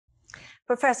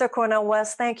Professor Cornel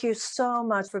West, thank you so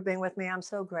much for being with me. I'm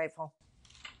so grateful.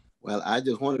 Well, I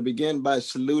just want to begin by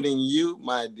saluting you,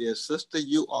 my dear sister.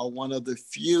 You are one of the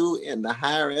few in the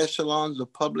higher echelons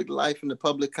of public life and the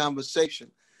public conversation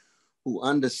who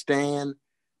understand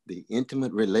the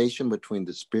intimate relation between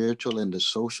the spiritual and the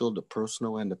social, the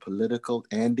personal and the political,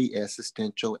 and the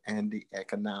existential and the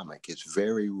economic. It's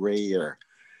very rare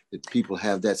that people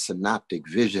have that synoptic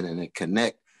vision and they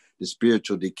connect the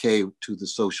spiritual decay to the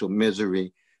social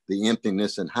misery, the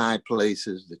emptiness in high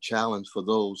places, the challenge for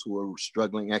those who are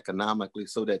struggling economically,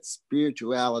 so that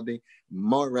spirituality,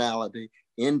 morality,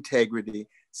 integrity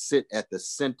sit at the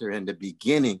center and the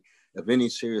beginning of any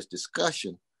serious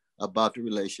discussion about the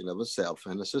relation of a self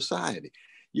and a society.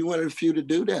 You one of the few to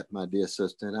do that, my dear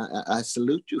sister, and I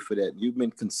salute you for that. You've been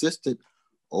consistent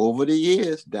over the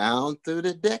years, down through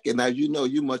the decade. Now, you know,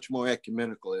 you're much more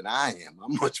ecumenical than I am.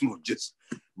 I'm much more just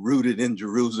rooted in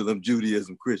Jerusalem,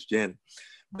 Judaism, Christianity.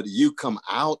 But you come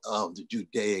out of the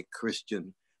Judaic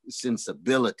Christian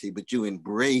sensibility, but you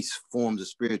embrace forms of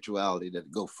spirituality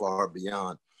that go far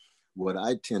beyond what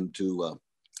I tend to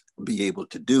be able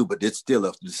to do, but it's still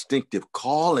a distinctive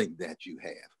calling that you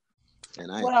have.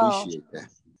 And I appreciate that.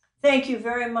 Thank you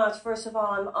very much. First of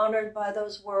all, I'm honored by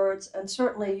those words. And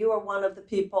certainly you are one of the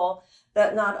people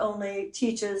that not only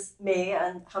teaches me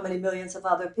and how many millions of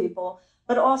other people,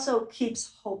 but also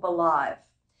keeps hope alive.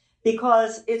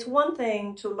 Because it's one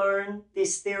thing to learn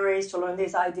these theories, to learn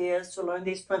these ideas, to learn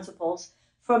these principles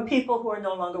from people who are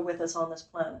no longer with us on this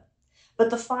planet. But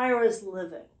the fire is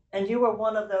living. And you are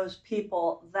one of those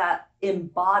people that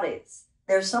embodies.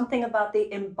 There's something about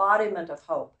the embodiment of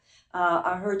hope.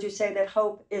 I heard you say that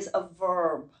hope is a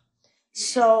verb.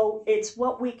 So it's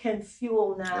what we can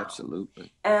fuel now.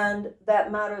 Absolutely. And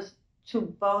that matters to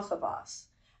both of us.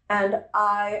 And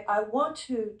I want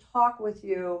to talk with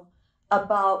you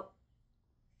about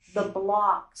the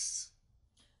blocks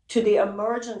to the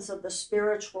emergence of the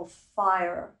spiritual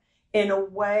fire in a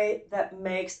way that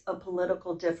makes a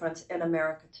political difference in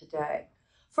America today.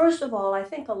 First of all, I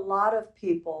think a lot of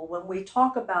people, when we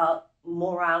talk about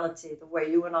morality, the way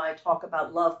you and I talk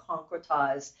about love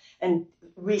concretized and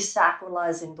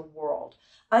resacralizing the world,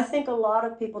 I think a lot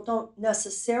of people don't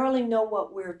necessarily know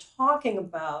what we're talking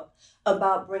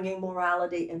about bringing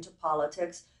morality into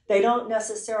politics. They don't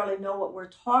necessarily know what we're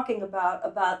talking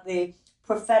about the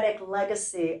prophetic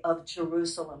legacy of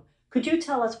Jerusalem. Could you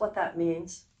tell us what that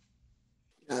means?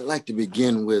 I'd like to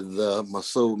begin with my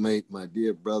soulmate, my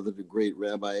dear brother, the great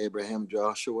Rabbi Abraham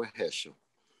Joshua Heschel.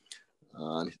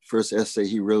 First essay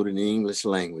he wrote in the English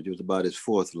language. It was about his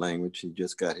fourth language. He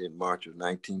just got here in March of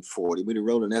 1940. But he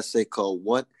wrote an essay called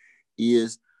What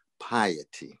is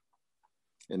Piety?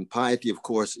 And piety, of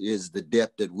course, is the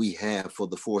depth that we have for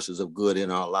the forces of good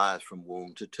in our lives from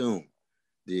womb to tomb.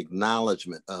 The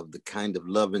acknowledgement of the kind of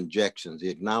love injections, the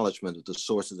acknowledgement of the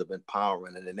sources of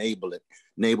empowerment and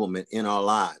enablement in our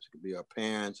lives. It could be our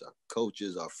parents, our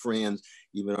coaches, our friends,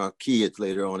 even our kids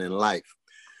later on in life.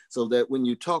 So that when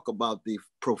you talk about the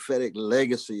prophetic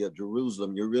legacy of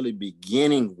Jerusalem, you're really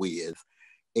beginning with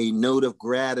a note of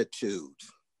gratitude.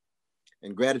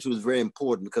 And gratitude is very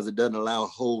important because it doesn't allow a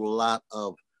whole lot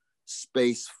of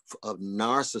space of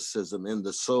narcissism in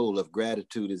the soul. Of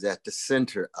gratitude is at the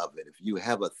center of it. If you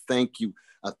have a thank you,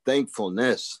 a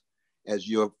thankfulness as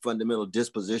your fundamental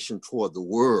disposition toward the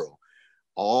world,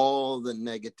 all the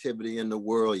negativity in the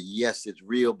world, yes, it's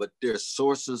real, but there's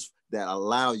sources that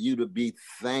allow you to be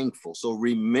thankful. So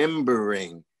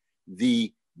remembering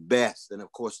the best. And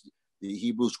of course, the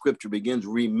Hebrew scripture begins,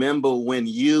 remember when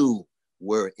you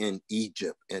were in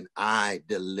Egypt and I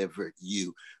delivered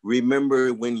you.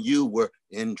 Remember when you were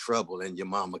in trouble and your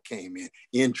mama came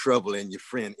in trouble and your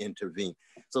friend intervened.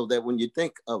 So that when you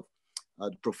think of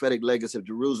the prophetic legacy of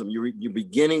Jerusalem, you're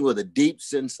beginning with a deep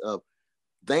sense of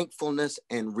thankfulness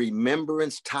and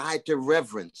remembrance tied to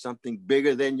reverence, something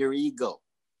bigger than your ego.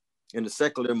 In the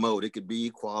secular mode, it could be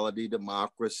equality,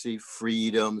 democracy,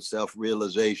 freedom,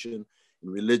 self-realization. In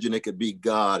religion, it could be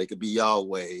God, it could be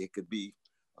Yahweh, it could be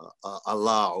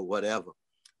Allah or whatever.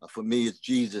 For me, it's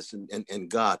Jesus and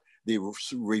God, the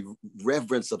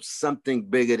reverence of something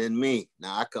bigger than me.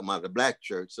 Now, I come out of the Black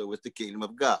church, so it's the kingdom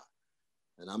of God.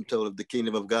 And I'm told if the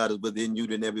kingdom of God is within you,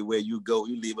 then everywhere you go,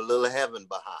 you leave a little heaven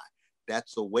behind.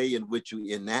 That's a way in which you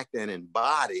enact and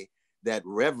embody that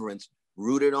reverence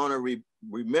rooted on a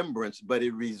remembrance, but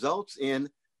it results in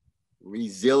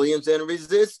resilience and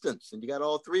resistance. And you got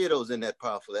all three of those in that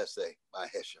powerful essay by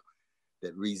Heschel.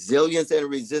 That resilience and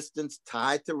resistance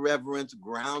tied to reverence,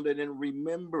 grounded in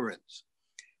remembrance.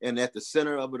 And at the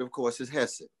center of it, of course, is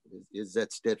Hesed, is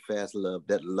that steadfast love,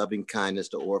 that loving kindness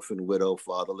to orphan, widow,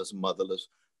 fatherless, motherless,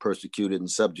 persecuted and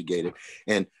subjugated.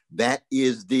 And that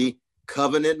is the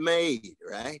covenant made,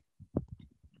 right?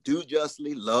 Do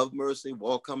justly, love mercy,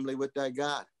 walk humbly with thy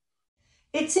God.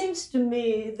 It seems to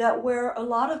me that where a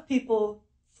lot of people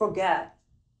forget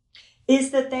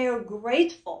is that they are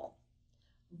grateful,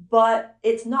 but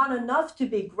it's not enough to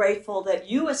be grateful that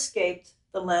you escaped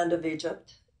the land of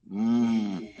Egypt.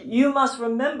 You must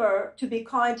remember to be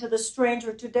kind to the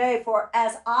stranger today, for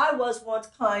as I was once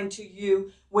kind to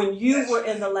you when you were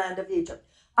in the land of Egypt.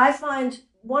 I find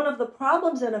one of the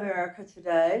problems in America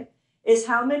today is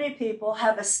how many people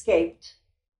have escaped.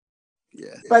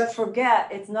 Yeah. But forget,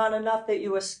 it's not enough that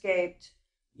you escaped.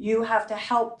 You have to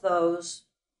help those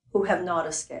who have not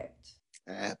escaped.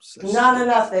 Absolutely. Not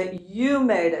enough that you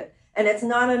made it. And it's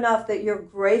not enough that you're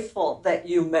grateful that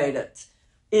you made it.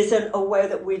 Isn't a way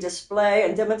that we display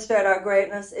and demonstrate our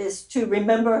greatness is to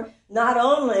remember not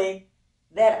only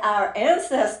that our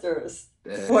ancestors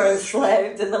were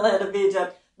enslaved in the land of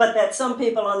Egypt, but that some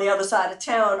people on the other side of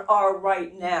town are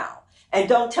right now. And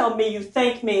don't tell me you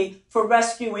thank me for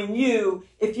rescuing you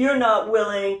if you're not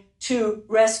willing to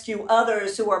rescue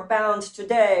others who are bound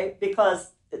today,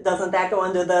 because doesn't that go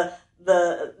under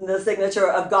the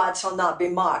signature of God shall not be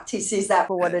mocked? He sees that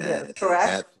for what it is,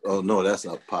 correct? Oh, no, that's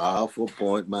a powerful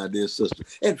point, my dear sister.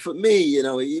 And for me,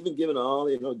 even given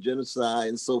all, genocide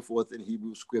and so forth in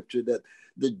Hebrew scripture, that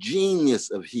the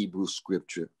genius of Hebrew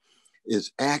scripture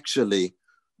is actually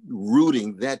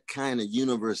rooting that kind of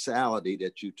universality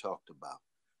that you talked about,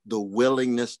 the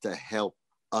willingness to help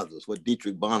others, what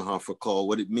Dietrich Bonhoeffer called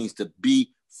what it means to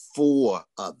be for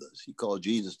others. He called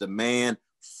Jesus the man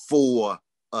for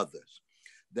others.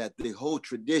 That the whole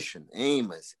tradition,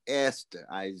 Amos, Esther,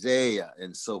 Isaiah,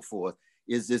 and so forth,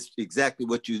 is this exactly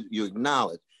what you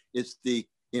acknowledge. It's the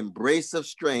embrace of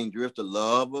stranger, it's the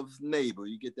love of neighbor.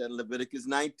 You get that in Leviticus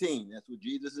 19. That's what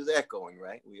Jesus is echoing,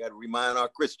 right? We got to remind our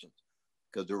Christians,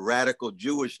 because the radical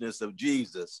Jewishness of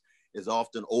Jesus is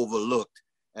often overlooked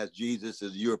as Jesus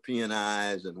is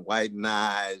Europeanized and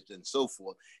whitenized and so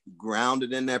forth,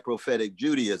 grounded in that prophetic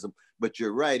Judaism. But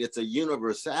you're right, it's a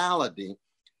universality,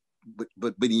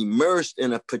 but immersed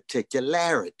in a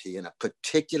particularity, in a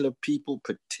particular people,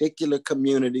 particular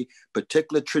community,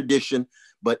 particular tradition,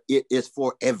 but it is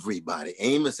for everybody.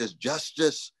 Amos says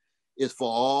justice is for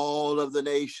all of the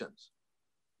nations,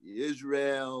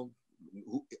 Israel,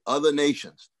 other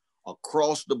nations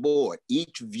across the board,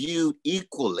 each viewed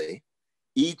equally,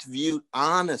 each viewed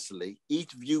honestly,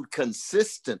 each viewed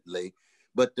consistently,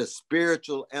 but the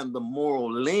spiritual and the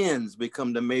moral lens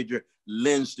become the major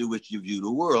lens through which you view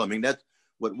the world. I mean, that's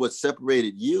what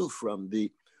separated you from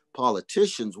the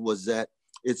politicians, was that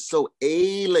it's so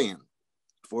alien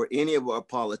for any of our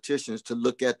politicians to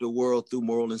look at the world through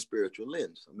moral and spiritual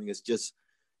lens. I mean, it's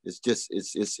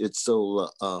so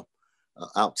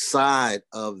outside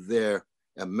of their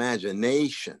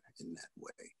imagination in that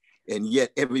way. And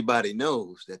yet everybody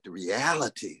knows that the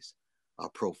realities are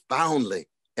profoundly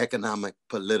economic,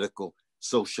 political,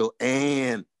 social,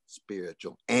 and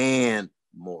spiritual, and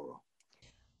moral.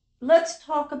 Let's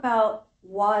talk about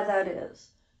why that is.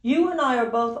 You and I are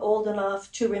both old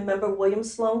enough to remember William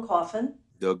Sloane Coffin.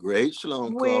 The great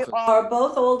Sloane We Coffin. are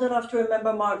both old enough to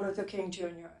remember Martin Luther King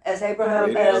Jr. As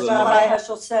Rabbi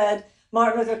Heschel said,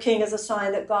 Martin Luther King is a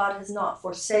sign that God has not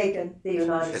forsaken the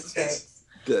United States.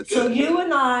 So you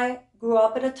and I grew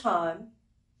up at a time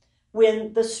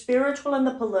when the spiritual and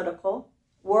the political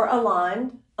were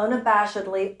aligned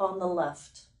unabashedly on the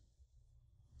left.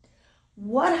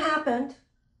 What happened?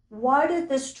 Why did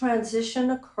this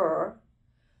transition occur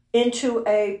into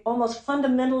a almost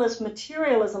fundamentalist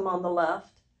materialism on the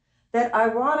left that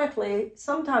ironically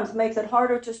sometimes makes it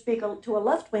harder to speak to a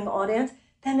left-wing audience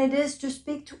than it is to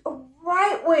speak to a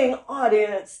right-wing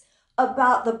audience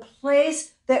about the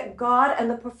place that God and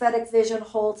the prophetic vision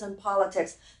holds in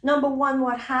politics? Number one,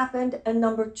 what happened? And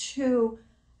number two,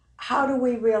 how do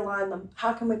we realign them?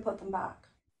 How can we put them back?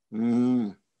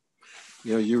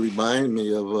 You remind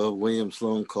me of William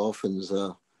Sloane Coffin's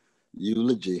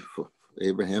eulogy for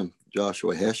Abraham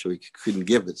Joshua Heschel. He couldn't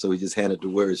give it, so he just handed the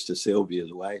words to Sylvia,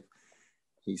 his wife.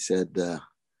 He said,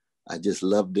 I just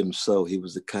loved him so. He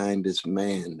was the kindest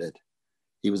man, that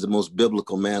he was the most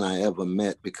biblical man I ever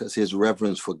met, because his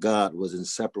reverence for God was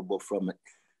inseparable from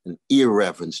an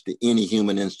irreverence to any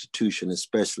human institution,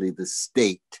 especially the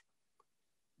state.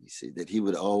 You see, that he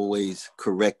would always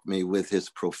correct me with his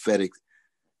prophetic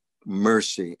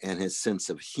mercy and his sense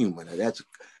of humor. Now,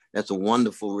 that's a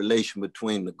wonderful relation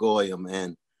between the Goyim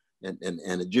and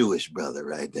a Jewish brother,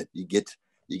 right? That you get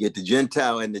the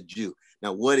Gentile and the Jew.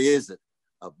 Now, what is it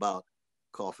about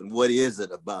Coffin? What is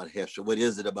it about Heschel? What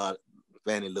is it about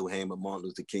Fannie Lou Hamer, Martin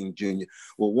Luther King Jr.?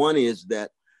 Well, one is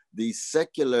that the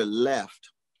secular left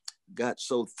got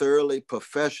so thoroughly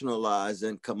professionalized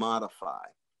and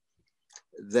commodified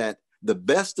that the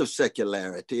best of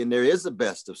secularity, and there is a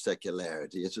best of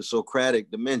secularity, it's a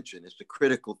Socratic dimension, it's the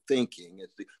critical thinking,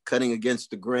 it's the cutting against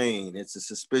the grain, it's the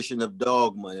suspicion of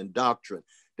dogma and doctrine.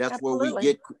 That's Absolutely. where we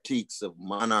get critiques of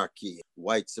monarchy,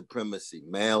 white supremacy,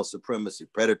 male supremacy,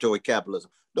 predatory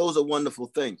capitalism. Those are wonderful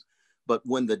things. But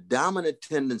when the dominant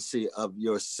tendency of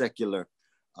your secular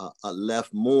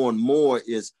left more and more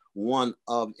is one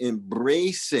of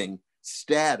embracing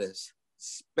status,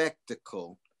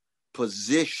 spectacle,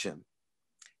 position,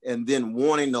 and then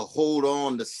wanting to hold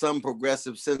on to some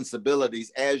progressive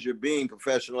sensibilities as you're being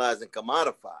professionalized and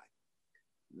commodified,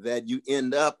 that you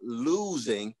end up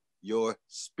losing your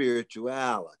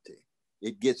spirituality.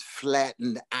 It gets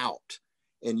flattened out,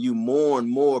 and you more and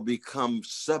more become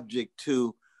subject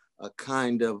to a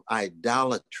kind of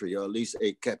idolatry, or at least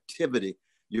a captivity.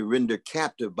 You're rendered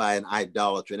captive by an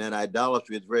idolatry, and that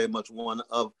idolatry is very much one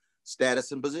of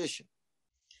status and position.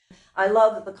 I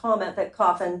love the comment that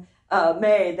Coffin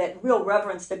made, that real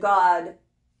reverence to God,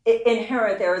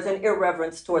 inherent there is an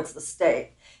irreverence towards the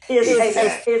state.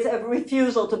 Is a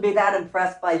refusal to be that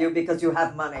impressed by you because you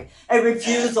have money. A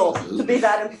refusal to be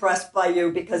that impressed by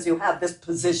you because you have this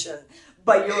position.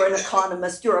 But you're an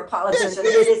economist, you're a politician.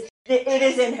 It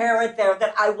is inherent there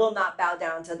that I will not bow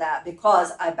down to that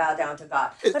because I bow down to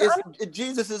God. It's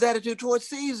Jesus' attitude towards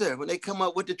Caesar when they come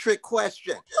up with the trick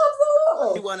question.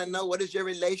 You want to know what is your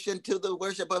relation to the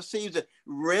worship of Caesar?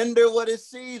 Render what is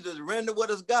Caesar's, render what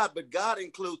is God. But God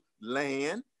includes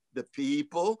land, the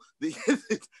people.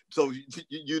 So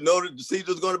you know that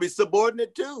Caesar's going to be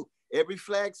subordinate too. Every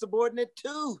flag subordinate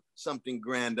to something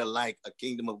grander like a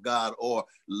kingdom of God or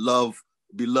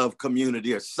beloved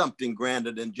community or something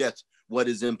grander than just what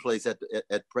is in place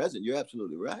at present. You're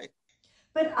absolutely right.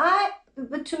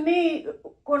 But to me,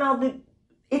 Cornel,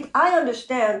 I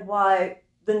understand why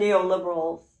the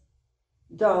neoliberals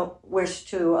don't wish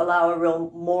to allow a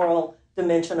real moral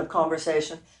dimension of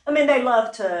conversation. I mean, they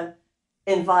love to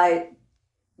invite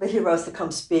the heroes to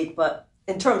come speak, but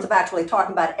in terms of actually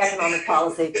talking about economic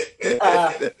policy,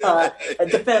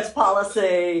 defense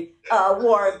policy,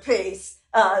 war and peace,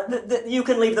 you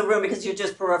can leave the room because you're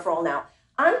just peripheral now.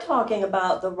 I'm talking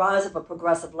about the rise of a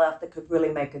progressive left that could really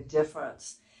make a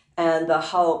difference, and the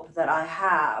hope that I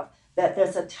have that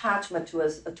this attachment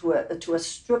to a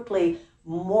strictly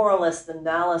moralist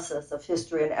analysis of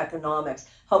history and economics,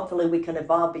 hopefully we can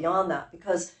evolve beyond that.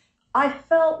 Because I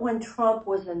felt when Trump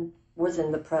was in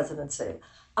the presidency,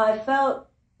 I felt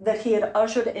that he had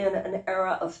ushered in an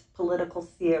era of political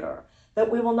theater that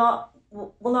will not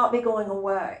be going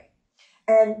away.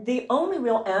 And the only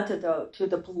real antidote to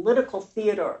the political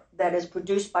theater that is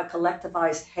produced by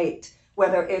collectivized hate,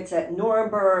 whether it's at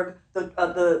Nuremberg,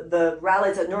 the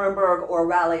rallies at Nuremberg or a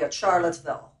rally at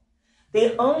Charlottesville,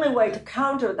 the only way to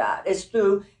counter that is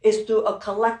through a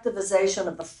collectivization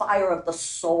of the fire of the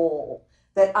soul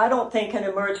that I don't think can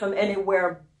emerge from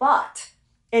anywhere but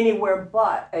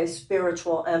a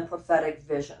spiritual and prophetic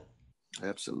vision.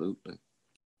 Absolutely.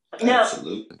 Now,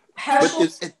 absolutely.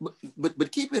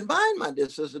 But keep in mind, my dear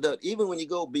sister, that even when you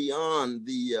go beyond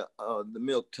the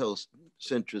milquetoast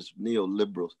centrist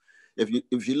neoliberals,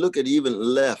 if you look at even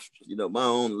left, my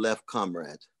own left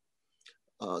comrades,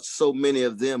 so many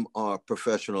of them are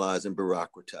professionalized and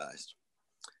bureaucratized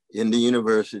in the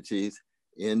universities,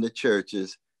 in the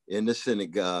churches, in the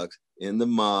synagogues, in the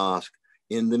mosque,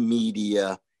 in the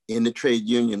media, in the trade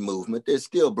union movement. They're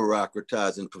still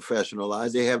bureaucratized and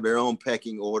professionalized. They have their own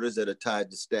pecking orders that are tied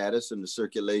to status and the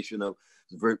circulation of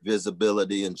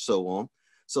visibility and so on.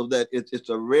 So that it's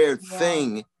a rare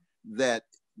thing that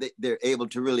they're able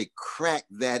to really crack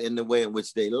that in the way in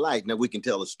which they like. Now, we can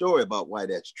tell a story about why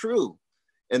that's true.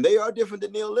 And they are different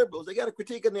than neoliberals. They got a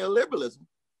critique of neoliberalism.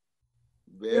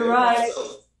 You're right.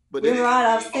 But you're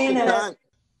right. I've seen it.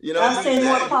 I've seen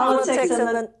more politics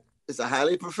than it's a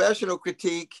highly professional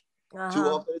critique, too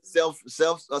often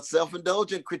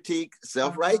self-indulgent critique,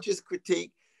 self-righteous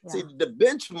critique. Yeah. See, the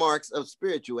benchmarks of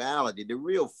spirituality, the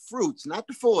real fruits, not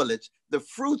the foliage, the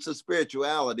fruits of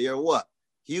spirituality are what?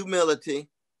 Humility,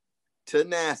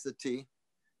 tenacity,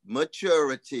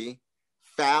 maturity,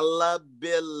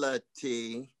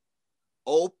 fallibility,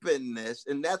 openness,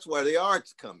 and that's where the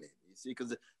arts come in. You see,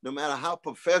 because no matter how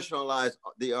professionalized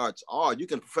the arts are, you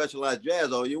can professionalize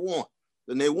jazz all you want.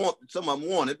 And some of them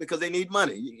want it because they need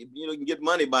money. You can get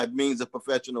money by means of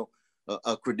professional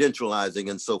credentializing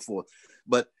and so forth.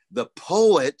 But the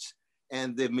poets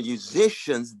and the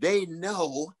musicians, they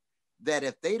know that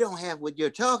if they don't have what you're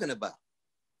talking about,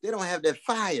 they don't have that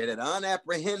fire, that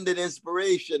unapprehended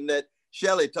inspiration that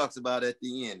Shelley talks about at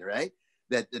the end, right?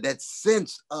 that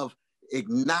sense of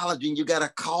acknowledging you got a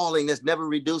calling that's never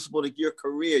reducible to your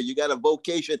career. You got a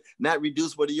vocation not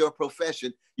reducible to your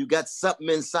profession. You got something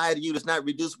inside of you that's not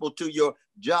reducible to your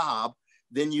job.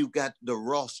 Then you've got the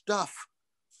raw stuff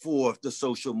for the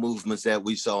social movements that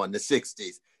we saw in the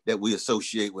 60s that we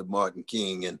associate with Martin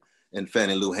King and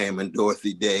Fannie Lou Hammond,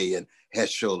 Dorothy Day, and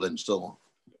Heschel, and so on.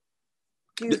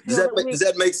 Does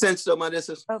that make sense, though, my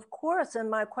sisters? Of course. And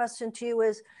my question to you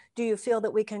is, do you feel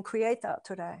that we can create that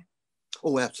today?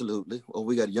 Oh, absolutely. Oh,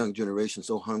 we got a young generation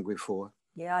so hungry for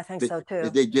it. Yeah, I think so too.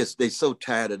 They're so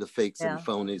tired of the fakes and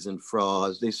phonies and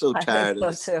frauds. They're so tired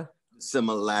of the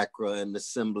simulacra and the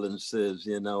semblances,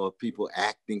 of people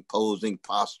acting, posing,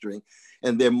 posturing.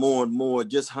 And they're more and more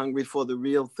just hungry for the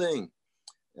real thing.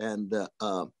 And that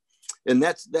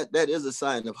is a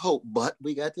sign of hope, but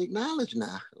we got to acknowledge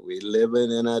now, we're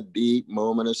living in a deep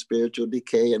moment of spiritual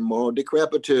decay and moral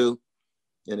decrepitude.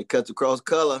 And it cuts across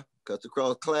color, cuts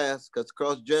across class, cuts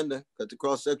across gender, cuts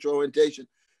across sexual orientation,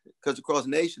 cuts across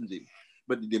nations even.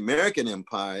 But the American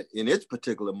empire, in its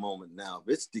particular moment now, of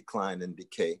its decline and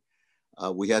decay,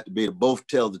 we have to be able to both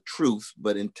tell the truth,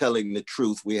 but in telling the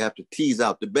truth, we have to tease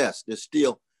out the best. There's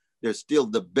still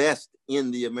the best in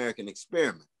the American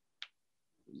experiment.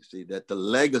 You see that the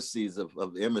legacies of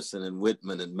Emerson and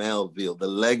Whitman and Melville, the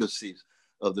legacies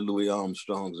of the Louis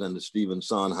Armstrongs and the Stephen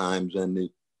Sondheims and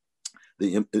the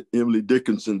Emily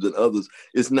Dickinsons and others,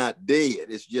 it's not dead,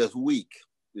 it's just weak,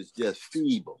 it's just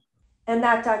feeble. And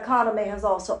that dichotomy has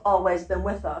also always been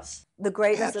with us. The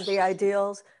greatness of the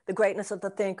ideals, the greatness of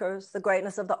the thinkers, the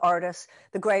greatness of the artists,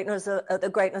 the greatness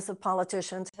of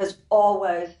politicians has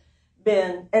always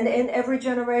been, and in every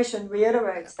generation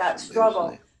reiterates that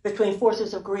struggle between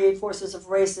forces of greed, forces of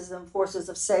racism, forces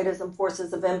of sadism,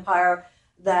 forces of empire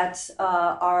that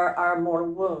are our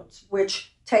mortal wounds,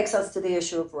 which takes us to the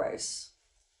issue of race.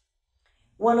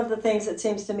 One of the things that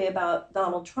seems to me about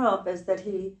Donald Trump is that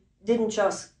he didn't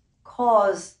just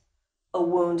cause a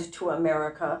wound to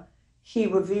America, he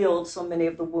revealed so many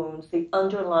of the wounds, the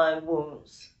underlying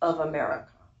wounds of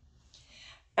America.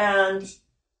 And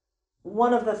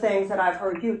one of the things that I've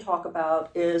heard you talk about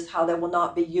is how there will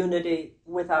not be unity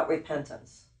without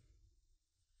repentance.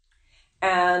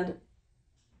 And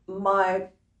my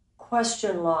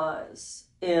question lies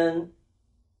in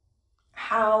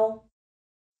how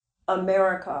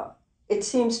America, it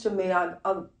seems to me,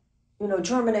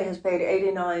 Germany has paid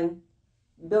 $89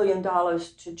 billion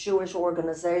to Jewish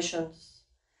organizations.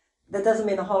 That doesn't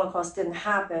mean the Holocaust didn't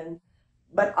happen,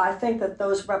 but I think that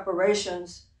those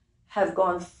reparations have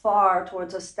gone far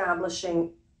towards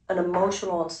establishing an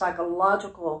emotional and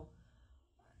psychological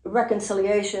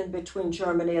reconciliation between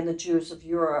Germany and the Jews of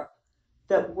Europe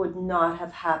that would not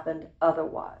have happened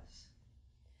otherwise.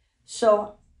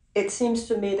 So it seems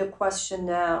to me the question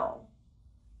now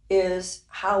is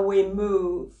how we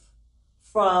move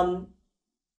from,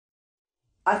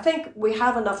 I think we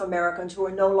have enough Americans who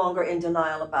are no longer in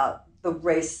denial about the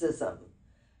racism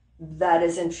that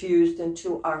is infused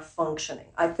into our functioning.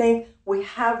 I think we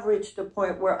have reached a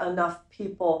point where enough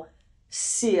people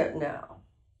see it now.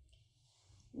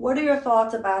 What are your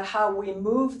thoughts about how we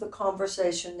move the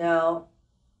conversation now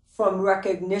from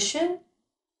recognition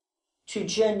to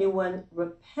genuine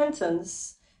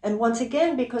repentance? And once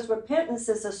again, because repentance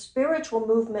is a spiritual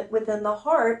movement within the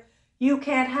heart, you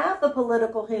can't have the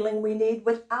political healing we need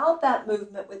without that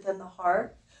movement within the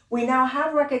heart. We now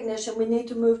have recognition. We need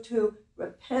to move to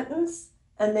repentance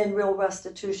and then real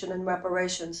restitution and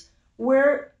reparations.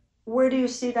 Where do you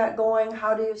see that going?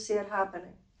 How do you see it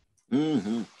happening?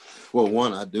 Mm-hmm. Well,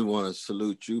 one, I do want to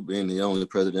salute you being the only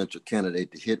presidential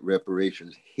candidate to hit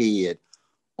reparations head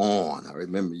on. I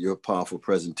remember your powerful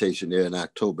presentation there in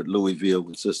October at Louisville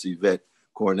with Sister Yvette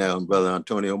Cornel and Brother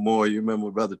Antonio Moore. You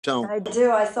remember Brother Tone? I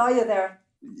do. I saw you there.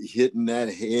 Hitting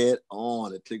that head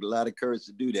on. It took a lot of courage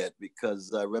to do that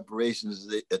because reparations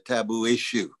is a taboo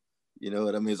issue. You know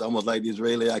what I mean? It's almost like the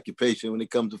Israeli occupation when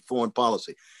it comes to foreign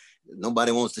policy.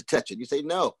 Nobody wants to touch it. You say,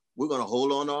 no, we're going to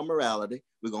hold on to our morality.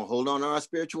 We're going to hold on to our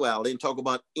spirituality and talk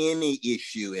about any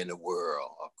issue in the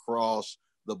world across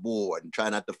the board and try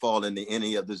not to fall into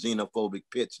any of the xenophobic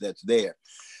pits that's there.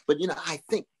 But, I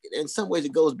think in some ways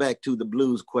it goes back to the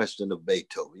blues question of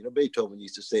Beethoven. Beethoven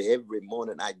used to say, every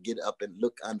morning I get up and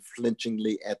look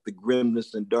unflinchingly at the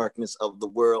grimness and darkness of the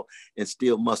world and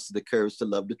still muster the courage to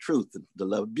love the truth and to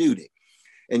love beauty.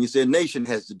 And you say a nation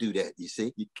has to do that, you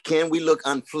see. Can we look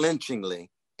unflinchingly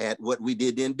at what we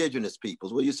did to indigenous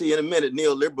peoples? Well, you see, in a minute,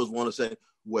 neoliberals want to say,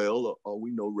 well,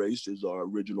 we know race is our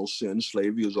original sin.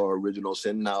 Slavery is our original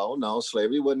sin. No,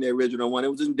 slavery wasn't the original one.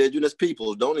 It was indigenous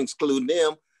peoples. Don't exclude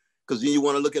them, because then you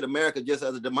want to look at America just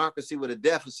as a democracy with a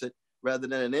deficit. rather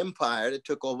than an empire that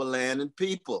took over land and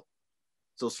people.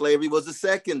 So slavery was the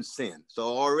second sin. So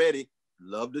already,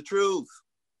 love the truth.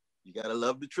 You got to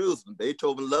love the truth. And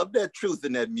Beethoven loved that truth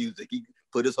in that music. He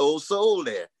put his whole soul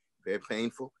there. Very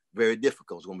painful, very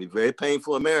difficult. It's going to be very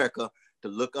painful, America, to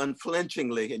look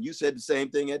unflinchingly. And you said the same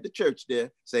thing at the church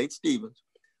there, St. Stephen's,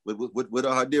 with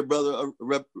our dear brother,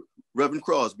 Reverend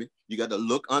Crosby. You got to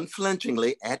look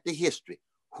unflinchingly at the history.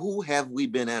 Who have we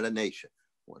been as a nation?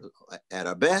 At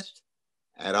our best,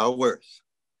 at our worst.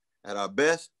 At our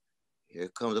best, here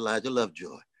comes Elijah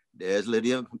Lovejoy. There's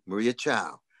Lydia Maria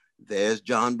Child. There's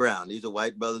John Brown. These are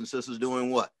white brothers and sisters doing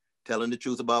what? Telling the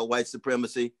truth about white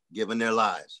supremacy, giving their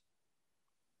lives.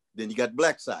 Then you got the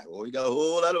black side. Well, you got a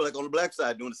whole lot of like on the black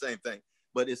side doing the same thing,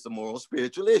 but it's a moral,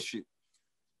 spiritual issue.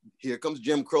 Here comes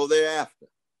Jim Crow thereafter.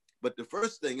 But the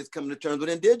first thing is coming to terms with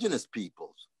indigenous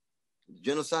peoples,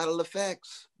 genocidal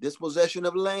effects, dispossession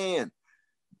of land,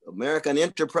 American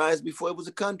enterprise before it was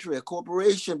a country, a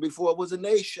corporation before it was a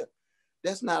nation.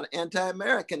 That's not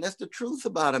anti-American. That's the truth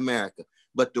about America.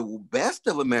 But the best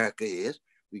of America is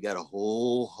we got a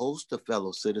whole host of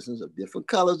fellow citizens of different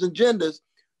colors and genders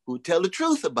who tell the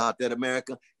truth about that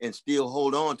America and still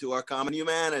hold on to our common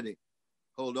humanity,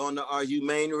 hold on to our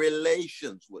humane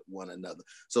relations with one another.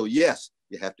 So yes,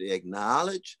 you have to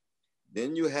acknowledge,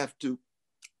 then you have to,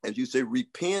 as you say,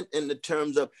 repent in the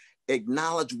terms of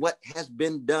acknowledge what has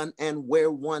been done and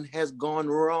where one has gone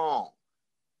wrong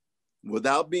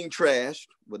without being trashed,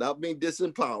 without being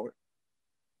disempowered,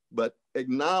 but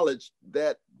acknowledge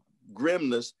that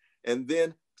grimness and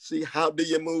then see how do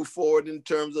you move forward in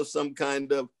terms of some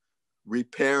kind of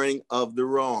repairing of the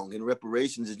wrong. And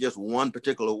reparations is just one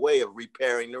particular way of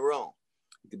repairing the wrong.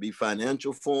 It could be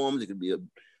financial forms, it could be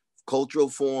cultural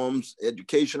forms,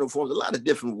 educational forms, a lot of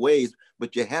different ways,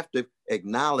 but you have to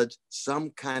acknowledge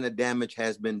some kind of damage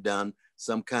has been done,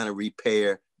 some kind of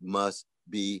repair must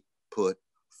be put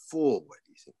forward.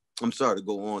 You see? I'm sorry to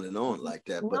go on and on like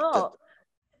that, but no,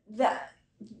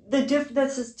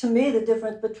 this is to me the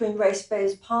difference between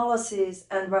race-based policies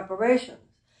and reparations,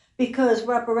 because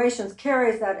reparations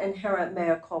carries that inherent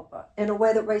mea culpa in a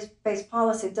way that race-based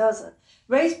policy doesn't.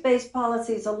 Race-based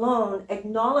policies alone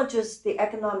acknowledges the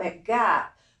economic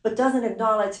gap, but doesn't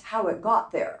acknowledge how it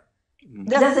got there. Mm-hmm.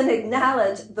 Doesn't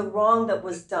acknowledge the wrong that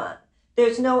was done.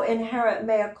 There's no inherent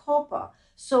mea culpa.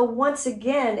 So once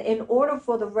again, in order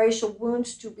for the racial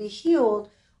wounds to be healed,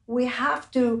 we have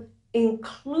to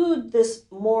include this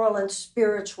moral and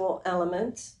spiritual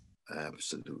element.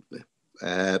 Absolutely.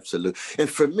 Absolutely. And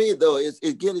for me, though, it's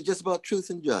just about truth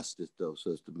and justice, though,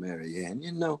 Sister Marianne,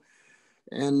 you know.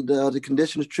 And the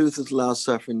condition of truth is allow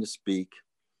suffering to speak.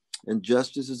 And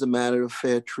justice is a matter of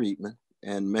fair treatment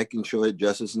and making sure that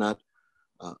justice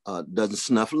doesn't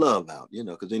snuff love out, you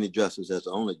know, because any justice that's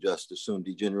only justice soon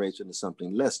degenerates into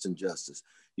something less than justice.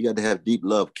 You got to have deep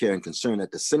love, care, and concern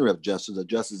at the center of justice, or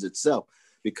justice itself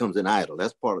becomes an idol.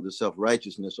 That's part of the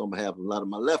self-righteousness on behalf of a lot of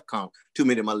my too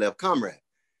many of my left comrades.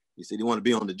 You see, you want to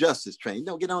be on the justice train.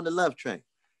 No, get on the love train.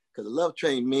 Because the love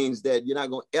train means that you're not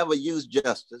going to ever use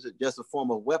justice. It's just a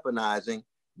form of weaponizing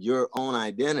your own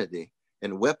identity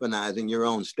and weaponizing your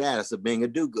own status of being a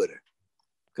do-gooder.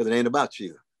 Because it ain't about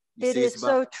you. It is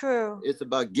so true. It's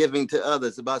about giving to others.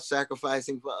 It's about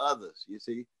sacrificing for others. You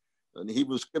see, and the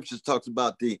Hebrew scriptures talks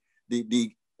about the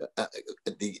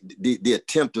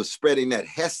attempt of spreading that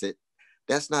hesed.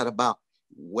 That's not about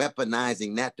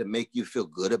weaponizing that to make you feel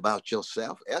good about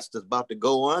yourself. Esther's about to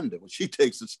go under when she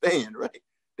takes a stand, right?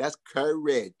 That's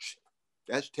courage.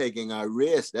 That's taking a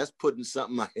risk. That's putting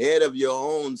something ahead of your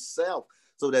own self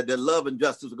so that the love and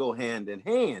justice will go hand in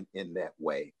hand in that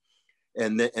way.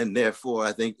 And therefore,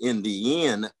 I think in the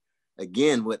end,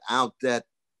 again, without that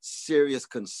serious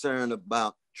concern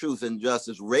about truth and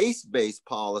justice, race-based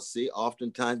policy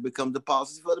oftentimes becomes the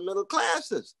policy for the middle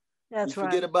classes. That's right.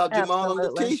 Forget about Jamal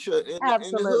and Letitia in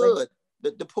the hood,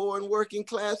 the poor and working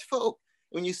class folk.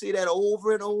 When you see that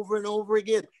over and over and over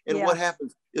again, and what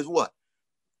happens is what?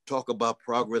 Talk about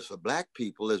progress for Black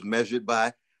people is measured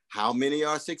by how many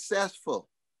are successful,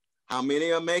 how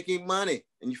many are making money,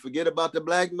 and you forget about the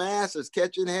Black masses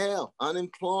catching hell,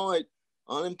 unemployment,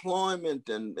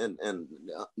 and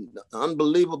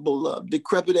unbelievable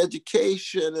decrepit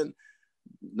education, and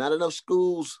not enough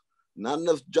schools, not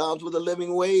enough jobs with a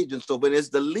living wage, and so. But it's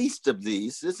the least of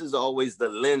these. This is always the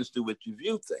lens through which you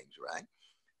view things, right?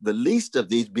 The least of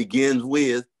these begins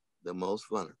with the most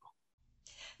vulnerable.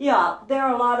 Yeah, there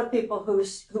are a lot of people who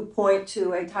point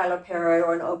to a Tyler Perry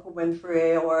or an Oprah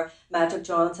Winfrey or Magic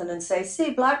Johnson and say,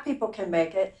 see, Black people can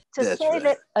make it. To say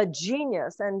that a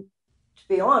genius, and to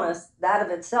be honest, that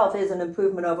of itself is an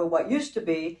improvement over what used to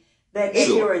be, that if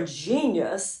you're a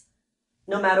genius,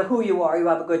 no matter who you are, you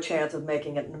have a good chance of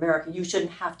making it in America. You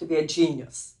shouldn't have to be a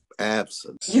genius.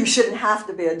 Absolutely. You shouldn't have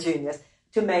to be a genius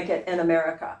to make it in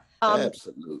America.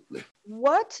 Absolutely.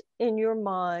 What, in your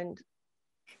mind,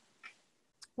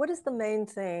 what is the main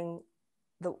thing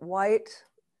that white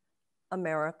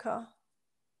America,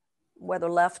 whether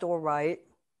left or right,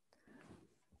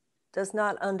 does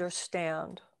not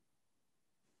understand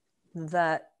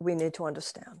that we need to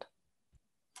understand?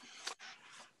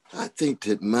 I think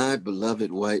that my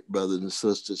beloved white brothers and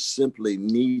sisters simply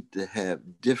need to have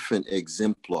different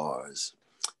exemplars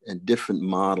and different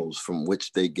models from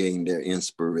which they gain their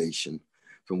inspiration,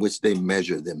 from which they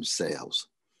measure themselves.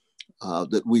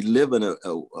 That we live in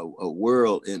a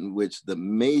world in which the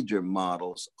major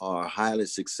models are highly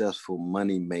successful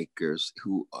money makers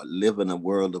who live in a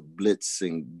world of blitz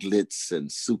and glitz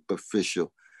and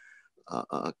superficial,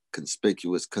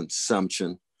 conspicuous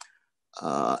consumption.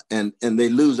 And they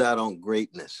lose out on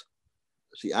greatness.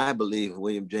 See, I believe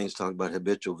William James talked about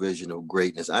habitual vision of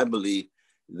greatness. I believe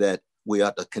that we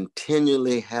ought to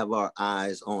continually have our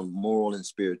eyes on moral and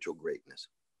spiritual greatness.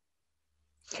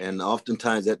 And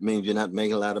oftentimes that means you're not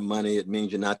making a lot of money. It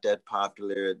means you're not that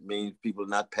popular. It means people are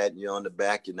not patting you on the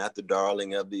back. You're not the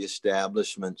darling of the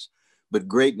establishments. But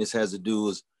greatness has to do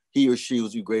with he or she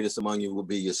who's the greatest among you will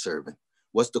be your servant.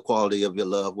 What's the quality of your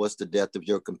love? What's the depth of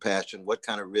your compassion? What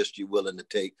kind of risk you're willing to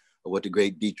take? Or what the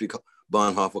great Dietrich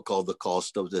Bonhoeffer called the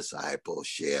cost of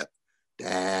discipleship.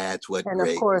 That's what and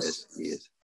greatness of course, is.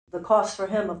 The cost for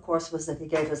him, of course, was that he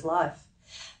gave his life.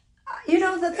 You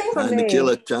know, the thing for me...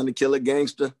 Trying to kill a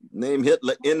gangster named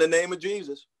Hitler in the name of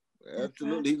Jesus.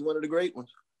 Absolutely, he's one of the great ones.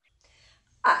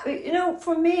 You know,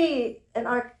 for me, and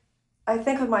I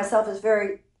think of myself as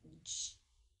very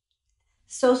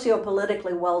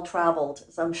sociopolitically well-traveled,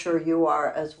 as I'm sure you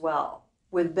are as well.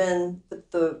 We've been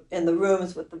in the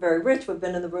rooms with the very rich. We've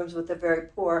been in the rooms with the very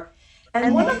poor.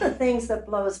 And one of the things that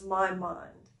blows my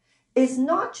mind is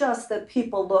not just that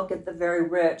people look at the very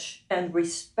rich and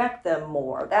respect them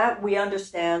more. That we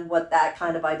understand what that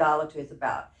kind of idolatry is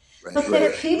about. Right, but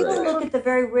that people look at the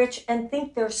very rich and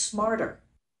think they're smarter.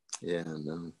 Yeah,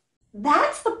 no.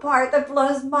 That's the part that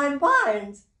blows my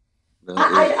mind. No,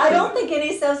 I don't think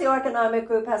any socioeconomic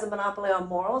group has a monopoly on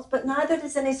morals, but neither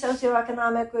does any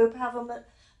socioeconomic group have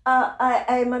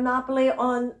a monopoly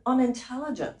on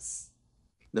intelligence.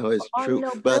 No, it's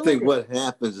true. But I think what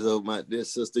happens, though, my dear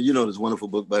sister, you know this wonderful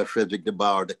book by Frederick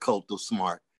DeBauer, The Cult of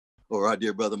Smart, or our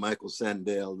dear brother Michael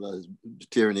Sandel,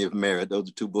 Tyranny of Merit. Those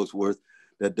are two books worth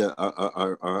that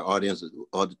our audience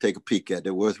ought to take a peek at.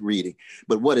 They're worth reading.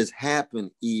 But what has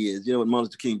happened is, you know what Martin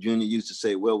Luther King Jr. used to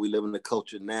say, well, we live in a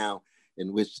culture now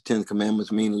in which the 10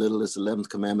 commandments mean little. It's the 11th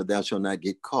commandment, thou shalt not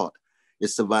get caught.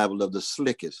 It's survival of the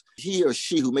slickest. He or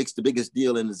she who makes the biggest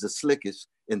deal and is the slickest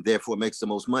and therefore makes the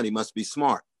most money must be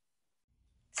smart.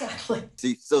 Exactly.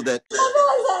 See, so that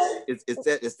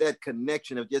it's that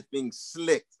connection of just being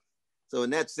slick. So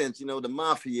in that sense, you know, the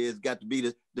mafia has got to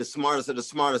be the smartest of the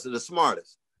smartest of the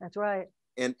smartest. That's right.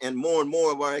 And more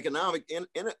of our economic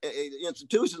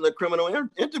institutions are criminal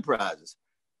enterprises.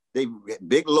 They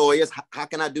big lawyers. How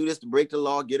can I do this to break the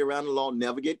law, get around the law,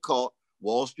 never get caught?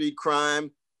 Wall Street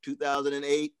crime,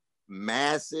 2008,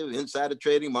 massive insider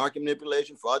trading, market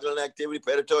manipulation, fraudulent activity,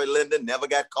 predatory lending, never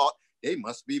got caught. They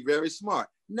must be very smart.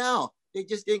 No, they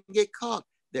just didn't get caught.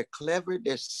 They're clever,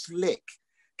 they're slick.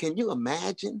 Can you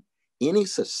imagine any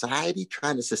society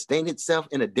trying to sustain itself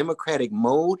in a democratic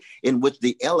mode in which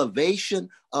the elevation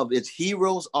of its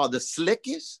heroes are the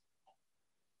slickest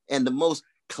and the most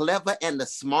clever and the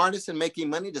smartest in making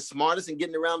money, the smartest in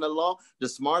getting around the law, the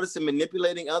smartest in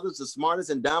manipulating others, the smartest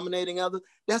in dominating others?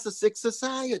 That's a sick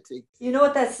society. You know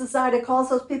what that society calls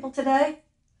those people today?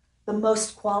 The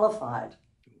most qualified.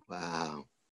 Wow.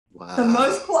 Wow. The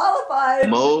most qualified.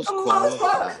 Most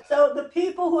qualified. So the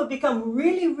people who have become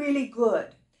really, really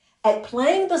good at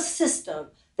playing the system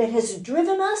that has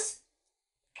driven us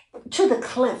to the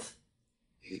cliff.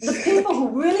 Exactly. The people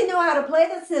who really know how to play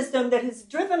the system that has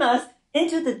driven us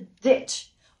into the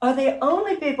ditch are the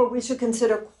only people we should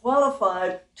consider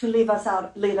qualified to lead us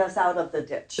out of the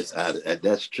ditch.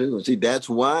 That's true. See, that's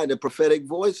why the prophetic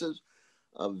voices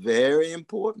are very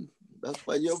important. That's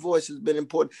why your voice has been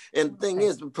important. And the thing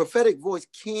is, the prophetic voice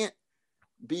can't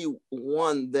be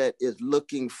one that is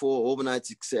looking for overnight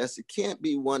success. It can't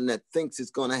be one that thinks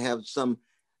it's going to have some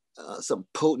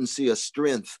potency or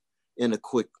strength in a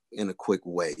quick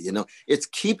way. You know, it's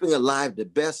keeping alive the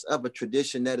best of a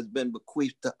tradition that has been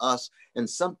bequeathed to us. And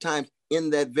sometimes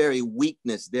in that very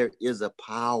weakness, there is a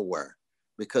power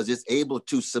because it's able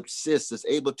to subsist, it's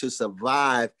able to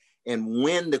survive. And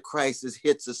when the crisis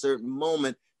hits a certain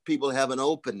moment, people have an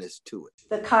openness to it.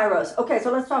 The Kairos. Okay,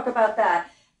 so let's talk about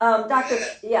that.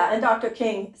 Dr.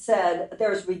 King said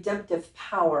there's redemptive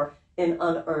power in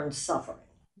unearned suffering.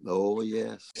 Oh,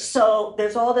 yes. So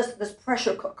there's all this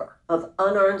pressure cooker of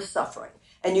unearned suffering,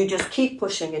 and you just keep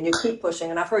pushing and you keep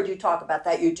pushing. And I've heard you talk about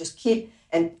that. You just keep,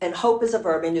 and hope is a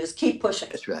verb, and you just keep pushing.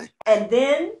 That's right. And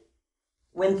then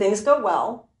when things go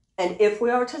well, and if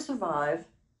we are to survive,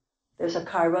 there's a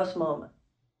Kairos moment.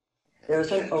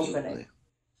 There's an opening.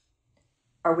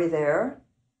 Are we there?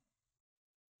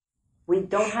 We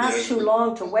don't have too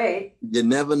long to wait. You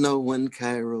never know when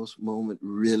Kairos moment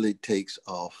really takes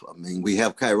off. I mean, we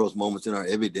have Kairos moments in our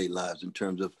everyday lives in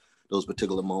terms of those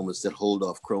particular moments that hold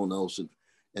off Chronos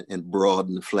and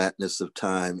broaden the flatness of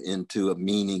time into a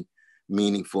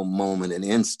meaningful moment and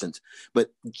instance.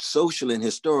 But socially and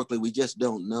historically, we just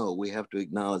don't know. We have to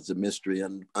acknowledge the mystery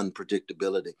and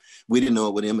unpredictability. We didn't know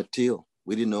it with Emmett Till.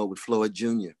 We didn't know it with Floyd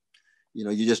Jr. You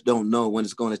know, you just don't know when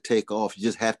it's going to take off. You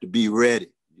just have to be ready.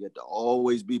 You have to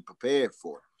always be prepared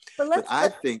for it. But I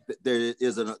think that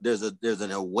there's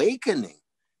an awakening,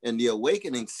 and the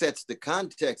awakening sets the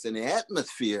context and the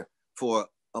atmosphere for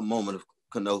a moment of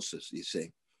kenosis, you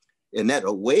see. And that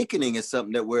awakening is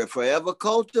something that we're forever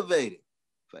cultivating.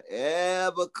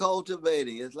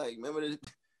 It's like, remember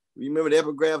the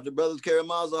epigraph the brothers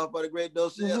Karamazov by the great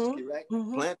Dostoevsky, right?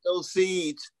 Mm-hmm. Plant those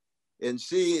seeds and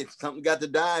see if something got to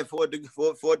die for it to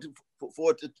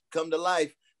come to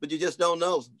life. But you just don't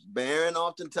know. It's barren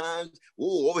oftentimes.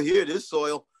 Oh, over here, this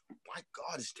soil, my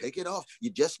God, it's taking off. You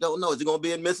just don't know. Is it going to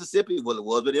be in Mississippi? Well, it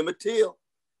was with Emmett Till.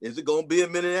 Is it going to be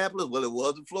in Minneapolis? Well, it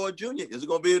was with Floyd Jr. Is it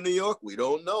going to be in New York? We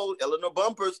don't know. Eleanor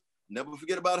Bumpurs, never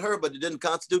forget about her, but it didn't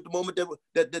constitute the moment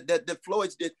that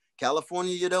Floyd's did.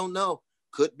 California, you don't know.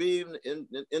 Could be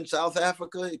in South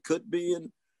Africa. It could be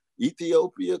in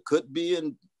Ethiopia. Could be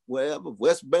in wherever,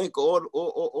 West Bank or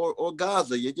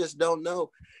Gaza. You just don't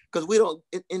know. Because we don't,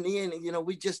 in the end, you know,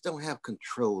 we just don't have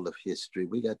control of history.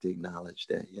 We got to acknowledge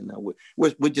that, you know,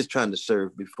 we're just trying to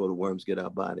serve before the worms get our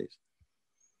bodies.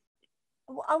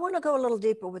 I want to go a little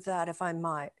deeper with that, if I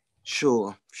might.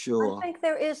 Sure. I think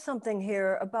there is something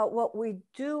here about what we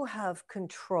do have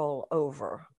control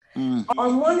over. Mm.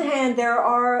 On one hand, there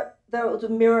are the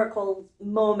miracle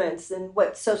moments and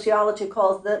what sociology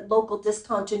calls the local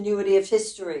discontinuity of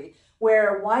history,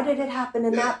 where why did it happen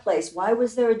in that place? Why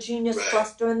was there a genius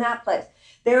cluster in that place?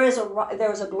 There is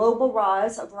a global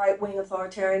rise of right-wing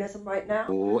authoritarianism right now.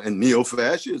 Oh, and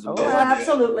neo-fascism. Oh,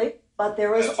 absolutely. But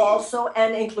there is also,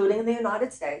 and including in the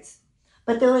United States,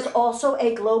 but there is also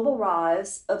a global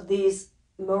rise of these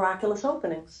miraculous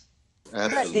openings.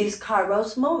 Absolutely. These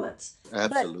Kairos moments.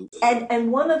 Absolutely.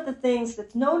 And one of the things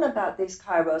that's known about these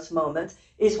Kairos moments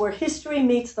is where history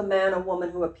meets the man or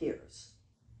woman who appears.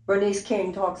 Bernice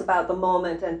King talks about the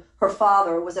moment and her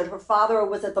father. Was it her father or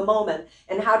was it the moment?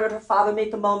 And how did her father meet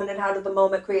the moment and how did the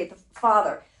moment create the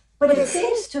father? But it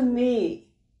seems to me,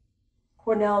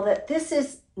 Cornel, that this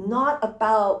is not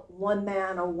about one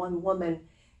man or one woman,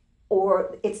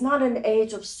 or it's not an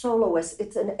age of soloists.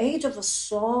 It's an age of a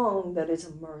song that is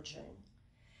emerging.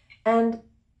 And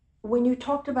when you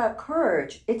talked about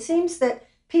courage, it seems that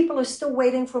people are still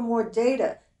waiting for more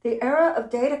data. The era of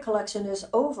data collection is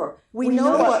over. We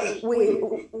know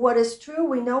what is true.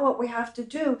 We know what we have to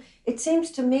do. It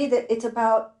seems to me that it's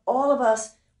about all of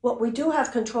us. What we do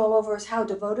have control over is how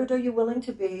devoted are you willing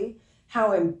to be?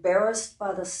 How embarrassed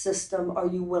by the system are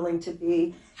you willing to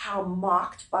be? How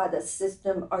mocked by the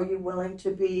system are you willing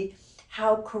to be?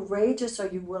 How courageous are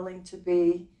you willing to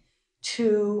be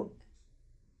to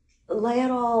lay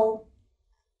it all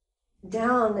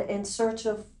down in search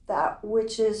of that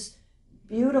which is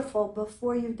beautiful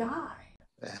before you die?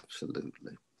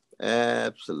 Absolutely.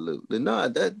 No,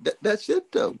 that's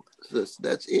it though.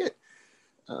 That's it.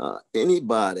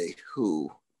 Anybody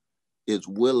who is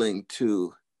willing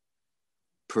to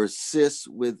persist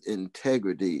with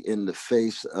integrity in the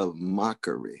face of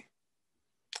mockery,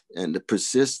 and to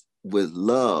persist with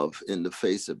love in the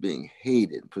face of being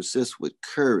hated, persist with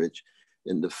courage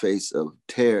in the face of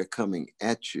terror coming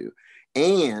at you,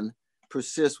 and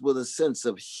persist with a sense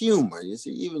of humor. You see,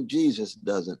 even Jesus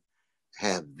doesn't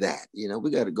have that. You know,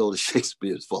 we got to go to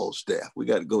Shakespeare's Falstaff. We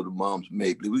got to go to Moms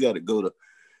Mabley. We got to go to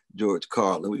George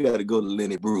Carlin. We got to go to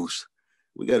Lenny Bruce.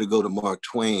 We got to go to Mark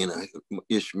Twain,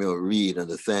 Ishmael Reed, and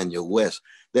Nathaniel West.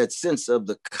 That sense of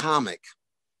the comic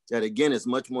that, again, is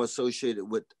much more associated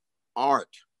with art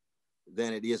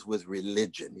than it is with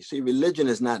religion. You see, religion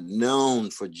is not known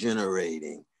for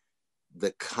generating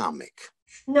the comic.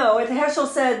 No, Heschel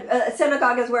said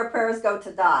synagogue is where prayers go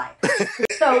to die.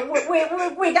 So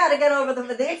we got to get over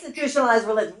the institutionalized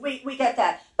religion. We get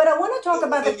that. But I want to talk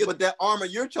about But that armor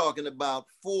you're talking about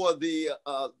for the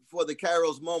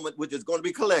Kairos moment, which is going to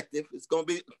be collective, it's going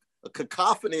to be a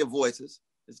cacophony of voices.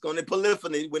 It's going to be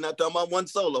polyphony. We're not talking about one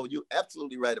solo. You're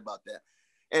absolutely right about that.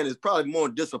 And it's probably more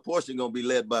disproportionately going to be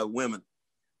led by women,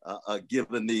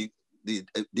 given the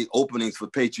openings for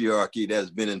patriarchy that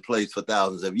has been in place for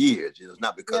thousands of years. You know, it's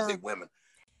not because they're women.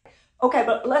 Okay,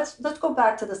 but let's go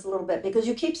back to this a little bit, because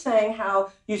you keep saying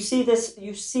how you see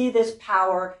this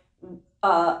power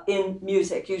in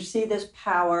music, you see this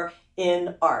power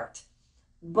in art,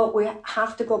 but we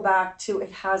have to go back to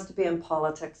it has to be in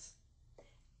politics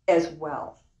as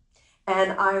well.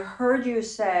 And I heard you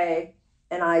say,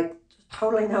 and I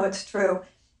totally know it's true,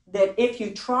 that if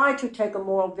you try to take a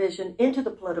moral vision into the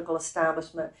political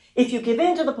establishment, if you give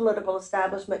in to the political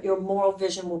establishment, your moral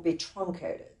vision will be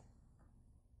truncated.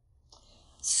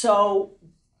 So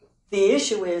the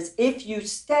issue is, if you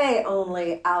stay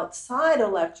only outside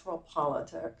electoral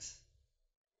politics,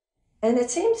 and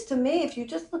it seems to me, if you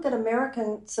just look at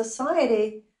American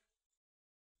society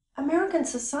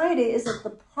isn't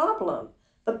the problem.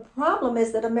 The problem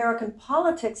is that American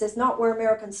politics is not where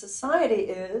American society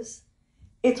is.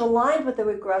 It's aligned with the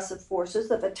regressive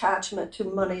forces of attachment to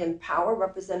money and power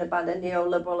represented by the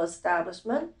neoliberal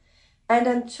establishment. And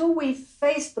until we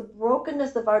face the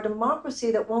brokenness of our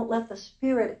democracy that won't let the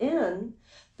spirit in,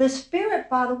 the spirit,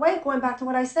 by the way, going back to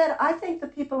what I said, I think the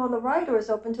people on the right are as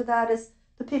open to that as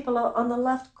the people on the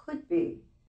left could be.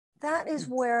 That is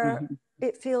where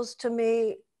it feels to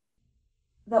me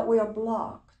that we are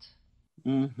blocked.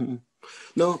 Mm-hmm.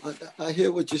 No, I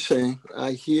hear what you're saying.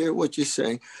 I hear what you're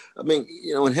saying. I mean,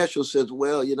 you know, when Heschel says,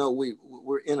 well, you know,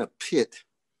 we're in a pit.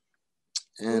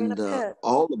 And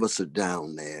all of us are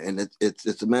down there, and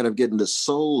it's a matter of getting the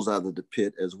souls out of the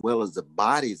pit as well as the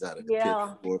bodies out of the pit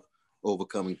for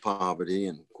overcoming poverty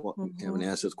and having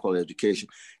access to quality education.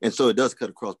 And so it does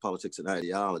cut across politics and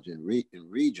ideology and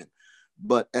region.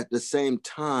 But at the same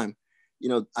time, you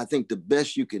know, I think the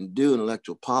best you can do in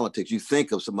electoral politics, you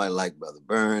think of somebody like Brother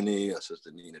Bernie or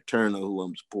Sister Nina Turner, who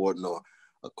I'm supporting, or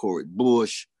Cory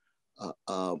Bush.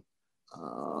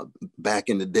 Back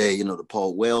in the day, you know, the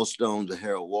Paul Wellstones, the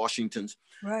Harold Washingtons,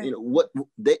 right. You know, what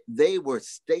they were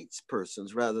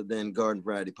statespersons rather than garden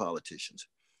variety politicians.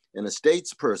 And a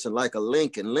statesperson like a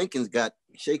Lincoln's got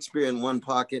Shakespeare in one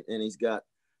pocket and he's got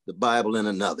the Bible in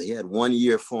another. He had 1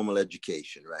 year formal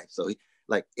education, right? So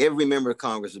like every member of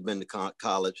Congress has been to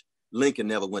college. Lincoln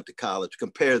never went to college.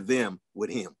 Compare them with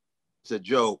him. It's a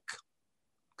joke,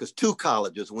 because 2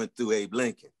 colleges went through Abe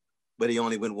Lincoln, but he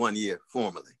only went 1 year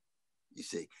formally. You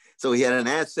see, so he had an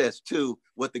access to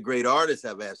what the great artists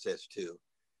have access to,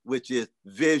 which is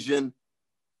vision,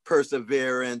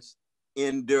 perseverance,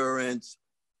 endurance,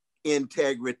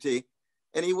 integrity.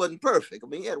 And he wasn't perfect. I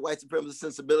mean, he had white supremacist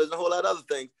sensibilities and a whole lot of other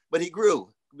things, but he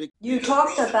grew. You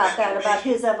talked about that, about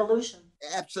his evolution.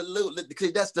 Absolutely,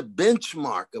 because that's the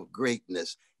benchmark of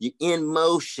greatness. You're in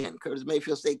motion. Curtis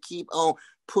Mayfield say, keep on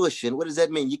pushing. What does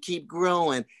that mean? You keep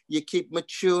growing, you keep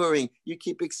maturing, you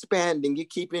keep expanding, you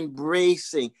keep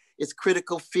embracing. It's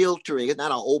critical filtering. It's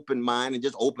not an open mind and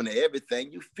just open to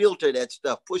everything. You filter that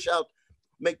stuff, push out,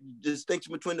 make the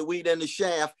distinction between the wheat and the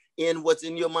chaff in what's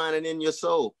in your mind and in your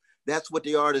soul. That's what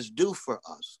the artists do for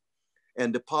us.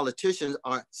 And the politicians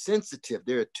are sensitive.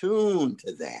 They're attuned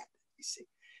to that, you see.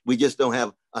 We just don't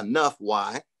have enough.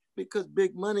 Why? Because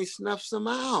big money snuffs them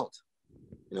out.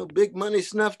 You know, big money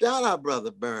snuffed out our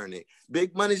brother Bernie.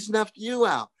 Big money snuffed you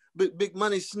out. Big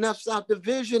money snuffs out the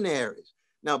visionaries.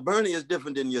 Now, Bernie is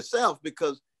different than yourself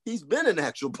because he's been an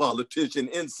actual politician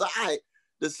inside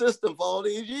the system for all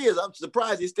these years. I'm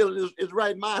surprised he's still in his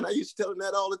right mind. I used to tell him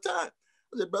that all the time.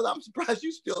 I said, brother, I'm surprised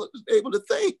you still able to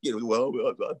think. You know, well,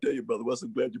 I'll tell you, brother West,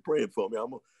 I'm glad you're praying for me.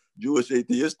 I'm a Jewish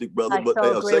atheistic brother, but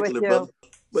a secular brother.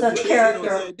 But such character.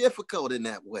 It's very difficult in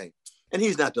that way. And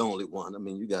he's not the only one. I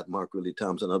mean, you got Mark Ridley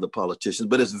Thompson, other politicians,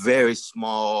 but it's a very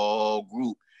small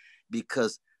group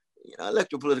because, you know,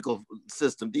 electoral political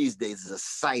system these days is a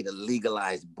site of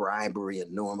legalized bribery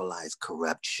and normalized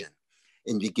corruption.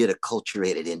 And you get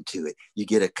acculturated into it. You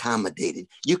get accommodated.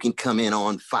 You can come in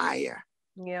on fire.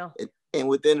 Yeah. And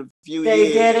within a few years,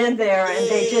 they get in there and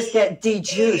they just get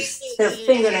dejuiced. Their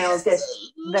fingernails get,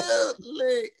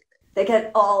 they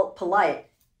get all polite.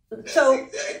 So,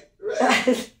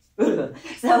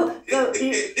 so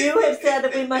you have said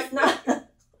that we must not.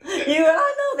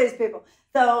 I know these people.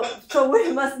 So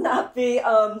we must not be.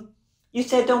 You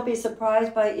said don't be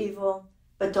surprised by evil,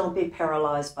 but don't be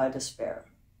paralyzed by despair.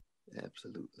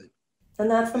 Absolutely.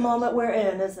 And that's the moment we're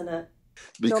in, isn't it?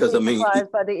 Because I Don't be mean,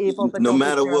 surprised by the evil, but no don't be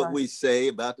matter what terrified. we say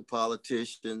about the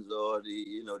politicians or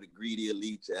the greedy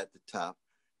elites at the top,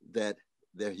 that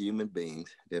they're human beings.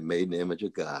 They're made in the image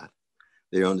of God.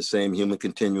 They're on the same human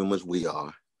continuum as we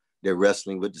are. They're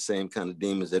wrestling with the same kind of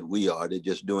demons that we are. They're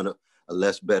just doing a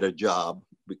less better job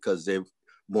because they're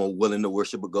more willing to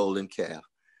worship a golden calf.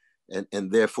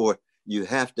 And therefore, you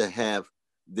have to have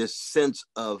this sense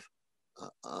of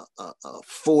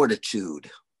fortitude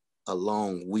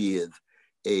along with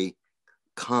a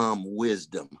calm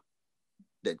wisdom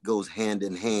that goes hand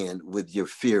in hand with your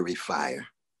fury fire.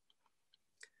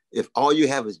 If all you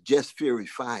have is just fury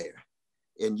fire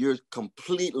and you're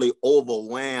completely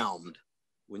overwhelmed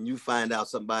when you find out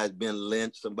somebody's been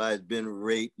lynched, somebody's been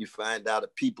raped, you find out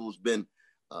that people's been,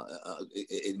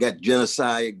 it got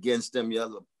genocide against them,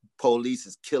 your police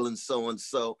is killing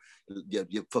so-and-so,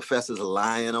 your professors are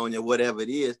lying on you, whatever it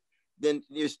is, then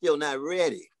you're still not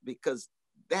ready, because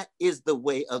that is the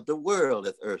way of the world,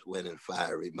 as Earth, Wind, and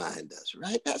Fire remind us,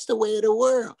 right? That's the way of the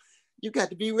world. You got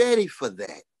to be ready for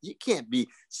that. You can't be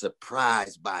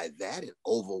surprised by that and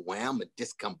overwhelmed and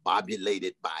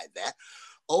discombobulated by that.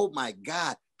 Oh my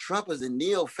God, Trump is a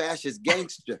neo-fascist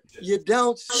gangster. You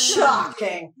don't say.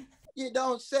 Shocking. You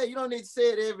don't say. You don't need to say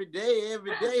it every day,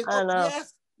 every day. I Oh, know.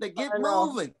 yes, now get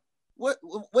moving.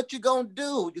 What you gonna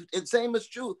do? And same is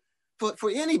true for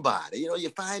anybody. You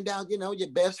find out, your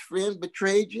best friend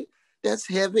betrayed you. That's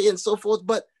heavy and so forth,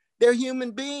 but they're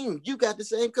human beings. You got the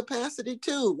same capacity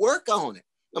too. Work on it.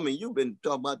 I mean, you've been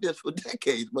talking about this for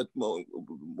decades, much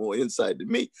more insight than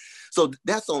me. So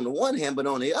that's on the one hand, but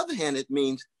on the other hand, it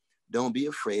means don't be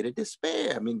afraid of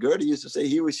despair. I mean, Goethe used to say,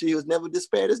 he or she who's never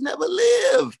despaired has never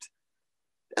lived.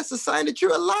 That's a sign that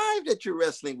you're alive, that you're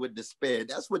wrestling with despair.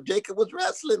 That's what Jacob was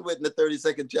wrestling with in the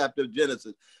 32nd chapter of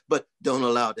Genesis. But don't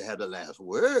allow it to have the last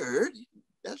word.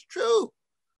 That's true.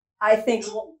 I think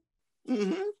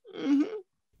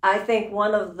I think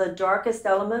one of the darkest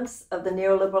elements of the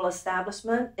neoliberal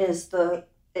establishment is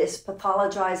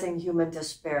pathologizing human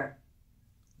despair.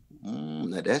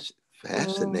 Now that's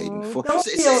fascinating. Don't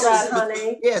feel that,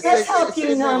 honey. Let's help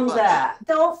you numb that.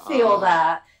 Don't feel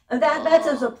that. And that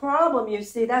is a problem, you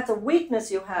see. That's a weakness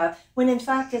you have, when in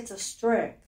fact it's a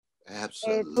strength.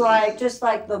 Absolutely. It's like, just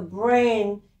like the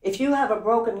brain, if you have a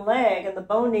broken leg and the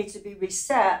bone needs to be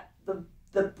reset,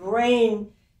 the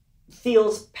brain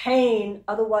feels pain,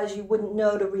 otherwise you wouldn't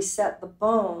know to reset the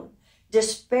bone.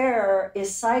 Despair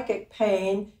is psychic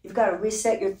pain. You've got to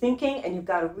reset your thinking, and you've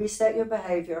got to reset your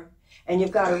behavior, and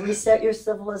you've got to reset your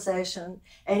civilization.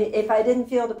 And if I didn't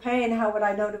feel the pain, how would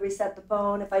I know to reset the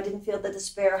bone? If I didn't feel the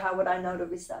despair, how would I know to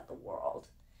reset the world?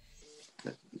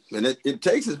 And it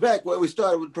takes us back where we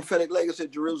started with prophetic legacy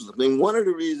at Jerusalem. I mean, one of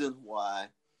the reasons why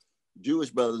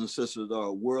Jewish brothers and sisters are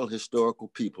a world historical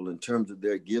people in terms of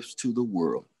their gifts to the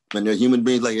world. And they're human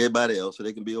beings like everybody else, so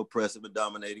they can be oppressive and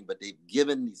dominating, but they've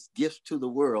given these gifts to the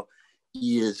world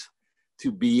is to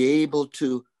be able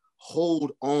to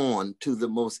hold on to the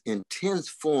most intense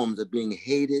forms of being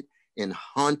hated and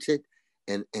haunted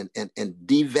and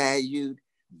devalued,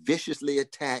 viciously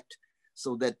attacked,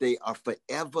 so that they are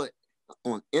forever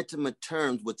on intimate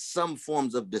terms with some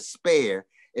forms of despair,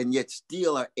 and yet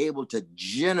still are able to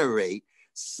generate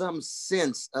some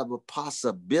sense of a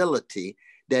possibility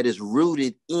that is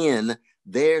rooted in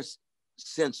their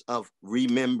sense of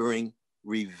remembering,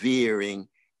 revering,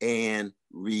 and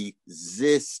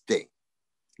resisting.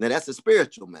 Now that's a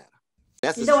spiritual matter.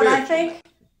 That's You know what I think?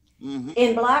 Mm-hmm.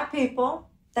 In Black people,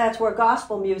 that's where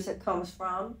gospel music comes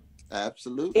from.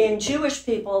 Absolutely. In Jewish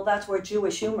people, that's where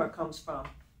Jewish humor comes from.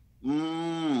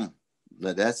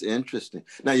 Now that's interesting.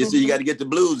 Now you see, you got to get the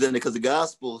blues in it, because the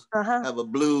Gospels have a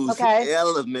blues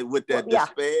element with that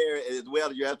despair as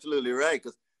well. You're absolutely right.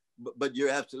 But you're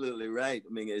absolutely right.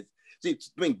 I mean,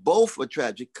 both are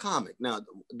tragic comic. Now,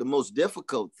 the most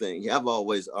difficult thing, I've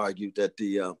always argued that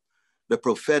the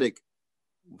prophetic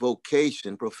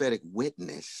vocation, prophetic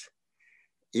witness,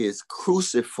 is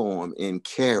cruciform in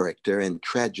character and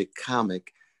tragic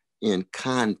comic in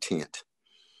content.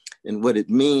 And what it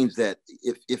means that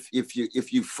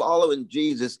if you follow in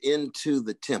Jesus into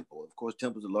the temple, of course,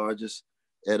 temple is the largest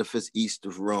edifice east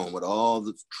of Rome with all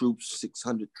the troops,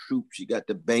 600 troops. You got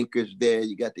the bankers there,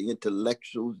 you got the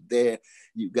intellectuals there,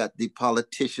 you got the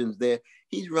politicians there.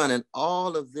 He's running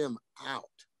all of them out,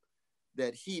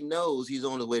 that he knows he's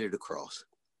on the way to the cross.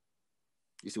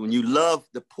 You see, when you love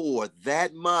the poor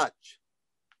that much,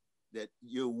 that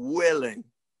you're willing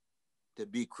to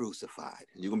be crucified.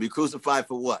 And you're going to be crucified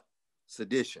for what?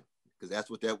 Sedition, because that's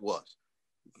what that was.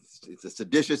 It's a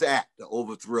seditious act to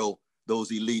overthrow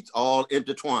those elites, all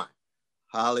intertwined.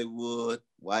 Hollywood,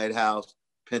 White House,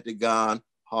 Pentagon,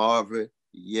 Harvard,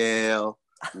 Yale,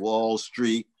 Wall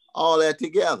Street, all that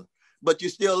together. But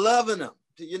you're still loving them.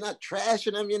 You're not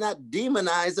trashing them. You're not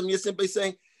demonizing them. You're simply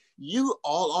saying, you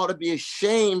all ought to be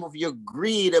ashamed of your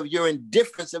greed, of your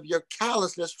indifference, of your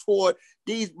callousness toward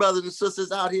these brothers and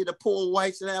sisters out here, the poor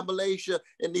whites in Appalachia,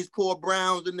 and these poor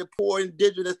browns, and the poor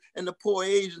indigenous, and the poor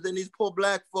Asians, and these poor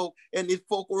black folk, and these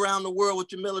folk around the world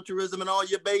with your militarism and all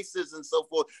your bases and so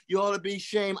forth. You ought to be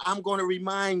ashamed. I'm going to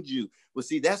remind you. Well,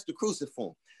 see, that's the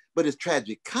cruciform. But it's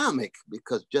tragic comic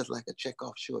because just like a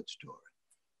Chekhov short story,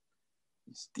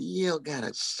 you still got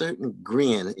a certain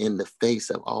grin in the face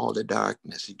of all the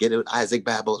darkness. You get it with Isaac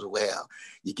Babel as well.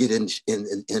 You get in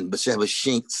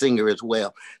Bashevis Singer as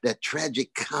well. That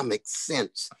tragic comic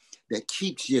sense that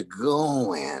keeps you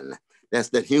going. That's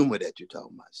that humor that you're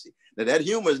talking about. See, now that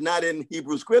humor is not in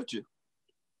Hebrew scripture.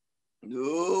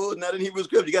 No, not in Hebrew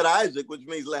scripture. You got Isaac, which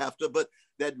means laughter, but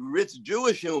that rich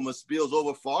Jewish humor spills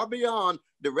over far beyond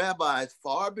the rabbis,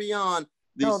 far beyond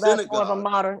the synagogue. That's more of a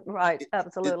modern, right,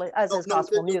 absolutely, as is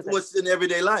gospel music. What's in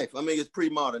everyday life. I mean, it's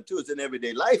pre-modern too. It's in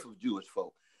everyday life of Jewish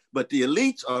folk. But the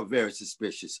elites are very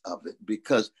suspicious of it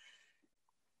because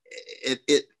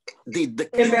the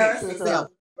embarrasses them.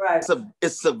 Right.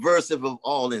 It's subversive of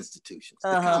all institutions.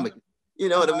 The comic, you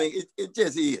know what I mean? It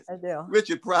just is. I do.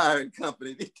 Richard Pryor and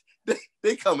company,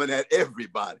 they coming at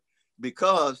everybody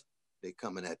because they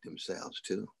coming at themselves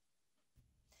too.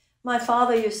 My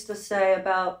father used to say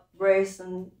about race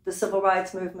and the civil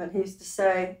rights movement, he used to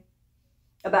say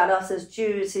about us as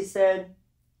Jews, he said,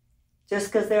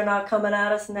 just because they're not coming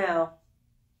at us now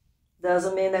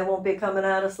doesn't mean they won't be coming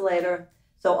at us later.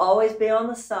 So always be on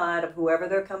the side of whoever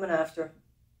they're coming after.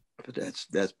 But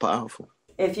that's powerful.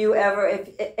 If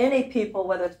any people,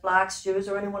 whether it's blacks, Jews,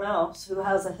 or anyone else who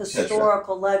has a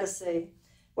historical legacy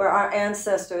where our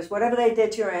ancestors, whatever they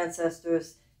did to your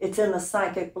ancestors, it's in the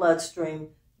psychic bloodstream.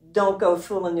 Don't go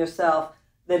fooling yourself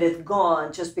that it's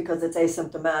gone just because it's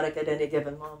asymptomatic at any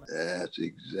given moment. That's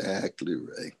exactly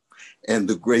right. And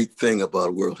the great thing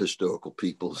about world historical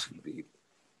peoples, the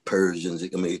Persians,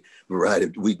 I mean,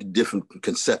 variety, we different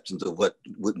conceptions of what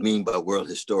would mean by world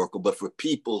historical, but for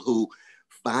people who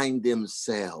find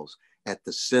themselves at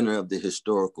the center of the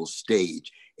historical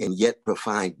stage and yet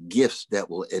provide gifts that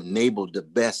will enable the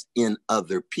best in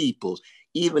other peoples,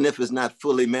 even if it's not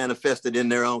fully manifested in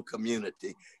their own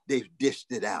community, they've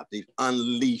dished it out. They've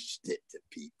unleashed it to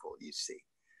people, you see.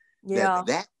 Yeah.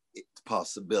 That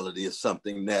possibility is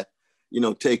something that,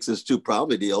 takes us to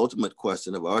probably the ultimate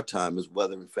question of our time is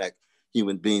whether, in fact,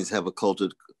 human beings have a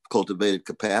cultivated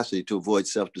capacity to avoid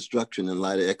self-destruction in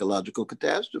light of ecological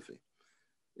catastrophe.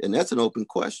 And that's an open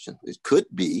question. It could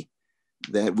be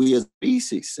that we as a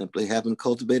species simply haven't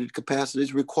cultivated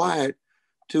capacities required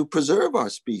to preserve our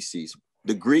species.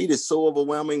 The greed is so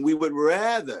overwhelming, we would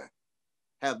rather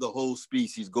have the whole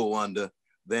species go under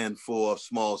than for a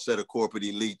small set of corporate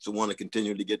elites who want to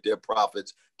continue to get their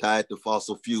profits tied to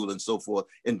fossil fuel and so forth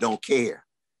and don't care.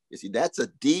 You see, that's a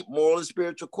deep moral and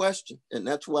spiritual question. And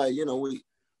that's why,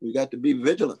 we got to be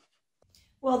vigilant.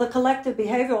 Well, the collective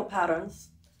behavioral patterns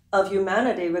of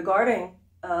humanity regarding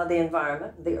the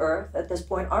environment, the earth, at this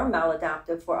point are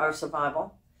maladaptive for our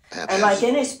survival. Absolutely. And like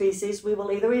any species, we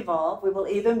will either evolve, we will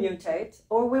either mutate,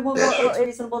 or we will go, it's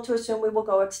reasonable to assume we will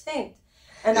go extinct.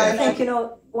 And I think,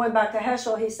 going back to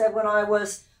Heschel, he said when I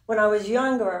was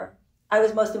younger, I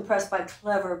was most impressed by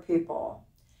clever people.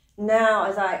 Now,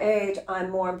 as I age, I'm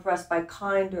more impressed by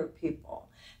kinder people.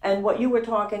 And what you were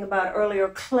talking about earlier,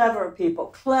 clever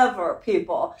people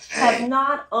have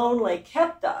not only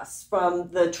kept us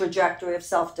from the trajectory of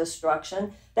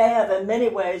self-destruction, they have in many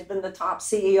ways been the top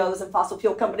CEOs and fossil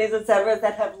fuel companies, et cetera,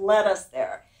 that have led us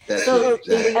there. So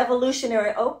the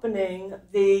evolutionary opening,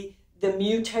 the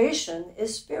mutation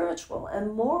is spiritual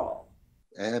and moral.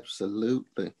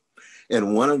 Absolutely.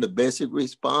 And one of the basic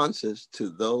responses to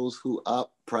those who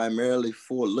opt primarily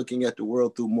for looking at the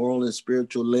world through moral and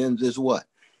spiritual lens is what?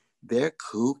 They're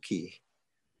kooky.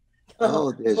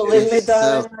 Oh, they're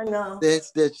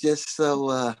just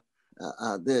so,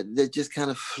 they're just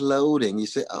kind of floating. You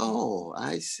say, oh,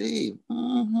 I see.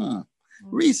 Mm-hmm.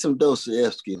 Read some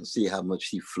Dostoevsky and see how much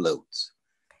he floats.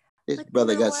 His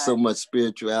brother got so much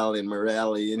spirituality and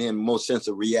morality in him, more sense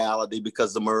of reality,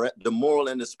 because the moral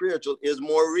and the spiritual is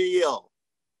more real.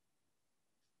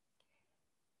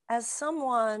 As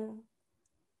someone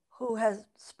who has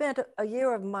spent a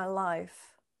year of my life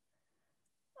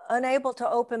unable to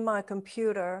open my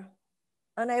computer,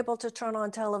 unable to turn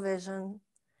on television,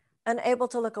 unable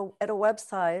to look at a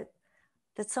website,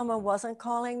 that someone wasn't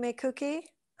calling me kooky.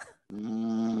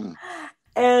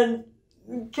 And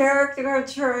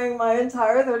caricaturing my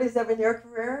entire 37-year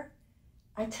career,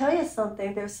 I tell you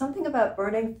something, there's something about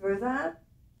burning through that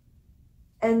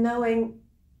and knowing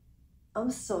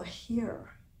I'm still here.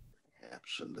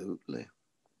 Absolutely.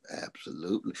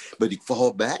 Absolutely. But you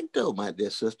fall back though, my dear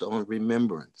sister, on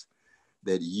remembrance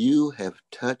that you have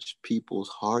touched people's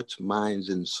hearts, minds,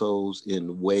 and souls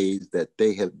in ways that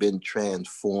they have been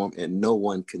transformed, and no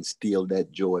one can steal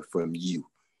that joy from you.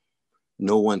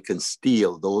 No one can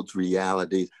steal those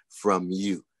realities from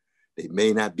you. They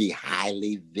may not be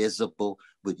highly visible,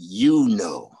 but you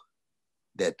know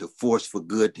that the force for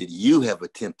good that you have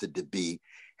attempted to be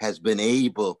has been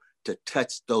able to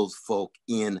touch those folk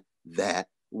in that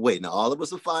way. Now, all of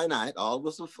us are finite, all of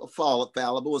us are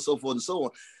fallible, and so forth and so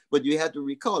on. But you have to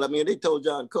recall, I mean, they told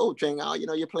John Coltrane, oh, you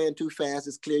know, you're playing too fast.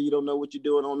 It's clear you don't know what you're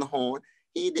doing on the horn.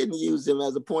 He didn't use them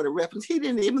as a point of reference. He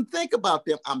didn't even think about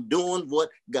them. I'm doing what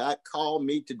God called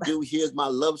me to do. Here's my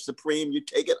love supreme. You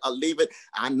take it or leave it.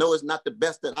 I know it's not the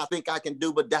best that I think I can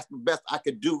do, but that's the best I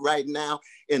could do right now.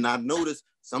 And I noticed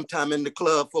sometime in the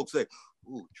club, folks say,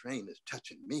 ooh, Train is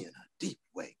touching me in a deep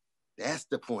way. That's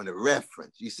the point of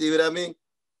reference. You see what I mean?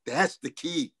 That's the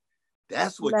key.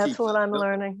 That's what I'm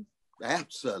learning.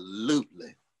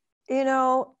 Absolutely. You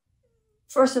know,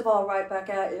 first of all, right back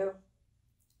at you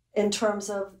in terms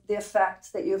of the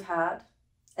effect that you've had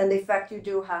and the effect you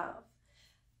do have.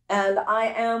 And I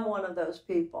am one of those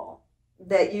people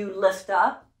that you lift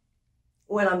up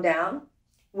when I'm down.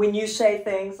 When you say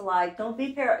things like, don't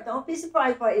be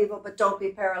surprised by evil, but don't be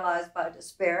paralyzed by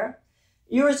despair.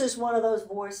 Yours is one of those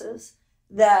voices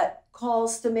that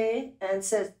calls to me and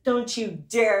says, don't you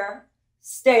dare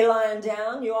stay lying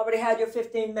down. You already had your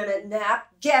 15-minute nap.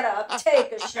 Get up,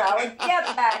 take a shower,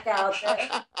 get back out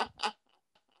there.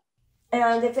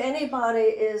 And if anybody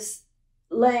is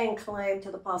laying claim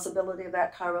to the possibility of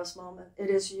that Kairos moment, it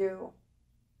is you.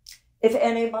 If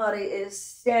anybody is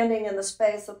standing in the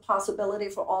space of possibility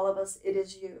for all of us, it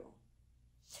is you.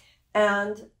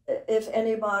 And if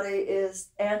anybody is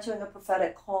answering a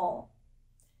prophetic call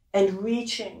and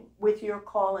reaching with your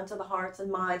call into the hearts and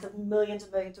minds of millions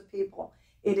and millions of people,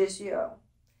 it is you.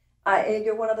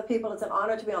 You're one of the people, it's an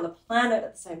honor to be on the planet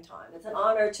at the same time. It's an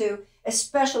honor to,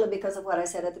 especially because of what I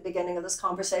said at the beginning of this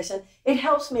conversation, it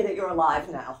helps me that you're alive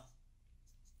now.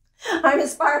 I'm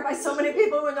inspired by so many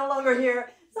people who are no longer here.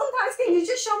 Sometimes, can you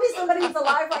just show me somebody who's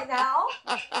alive right now?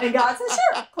 And God says,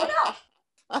 sure, Cornel.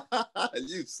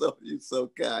 You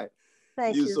so kind.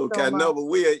 Thank you so kind. No, but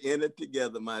we are in it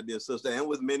together, my dear sister, and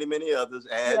with many, many others,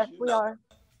 as yes, you we know. Are.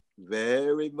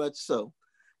 Very much so.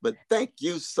 But thank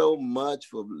you so much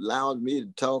for allowing me to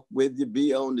talk with you,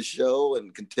 be on the show,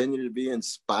 and continue to be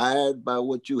inspired by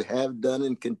what you have done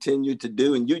and continue to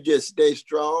do. And you just stay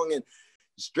strong and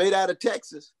straight out of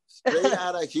Texas, straight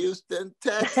out of Houston,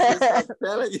 Texas. I'm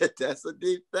telling you, that's a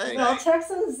deep thing. Well,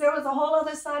 Texans, there was a whole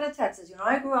other side of Texas. You know,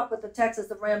 I grew up with the Texas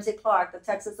of Ramsey Clark, the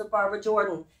Texas of Barbara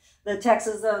Jordan, the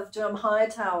Texas of Jim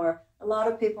Hightower. A lot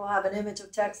of people have an image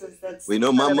of Texas that's... We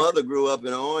know my mother grew up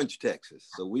in Orange, Texas,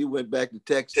 so we went back to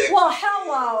Texas. Well,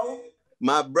 hello.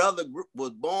 My brother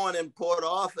was born in Port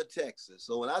Arthur, Texas.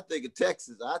 So when I think of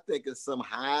Texas, I think of some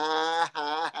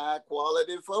high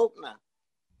quality folk now.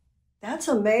 That's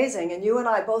amazing. And you and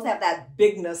I both have that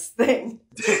bigness thing.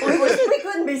 We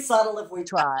couldn't be subtle if we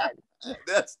tried.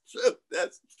 That's true.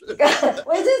 That's true.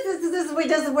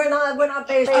 We're not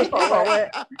base people.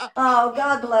 Oh,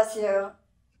 God bless you.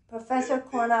 Professor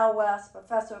Cornel West,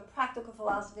 Professor of Practical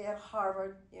Philosophy at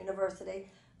Harvard University.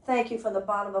 Thank you from the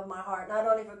bottom of my heart, not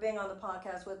only for being on the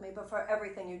podcast with me, but for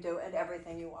everything you do and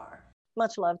everything you are.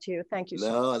 Much love to you. Thank you.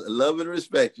 No, I love and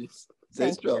respect you.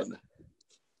 Stay strong.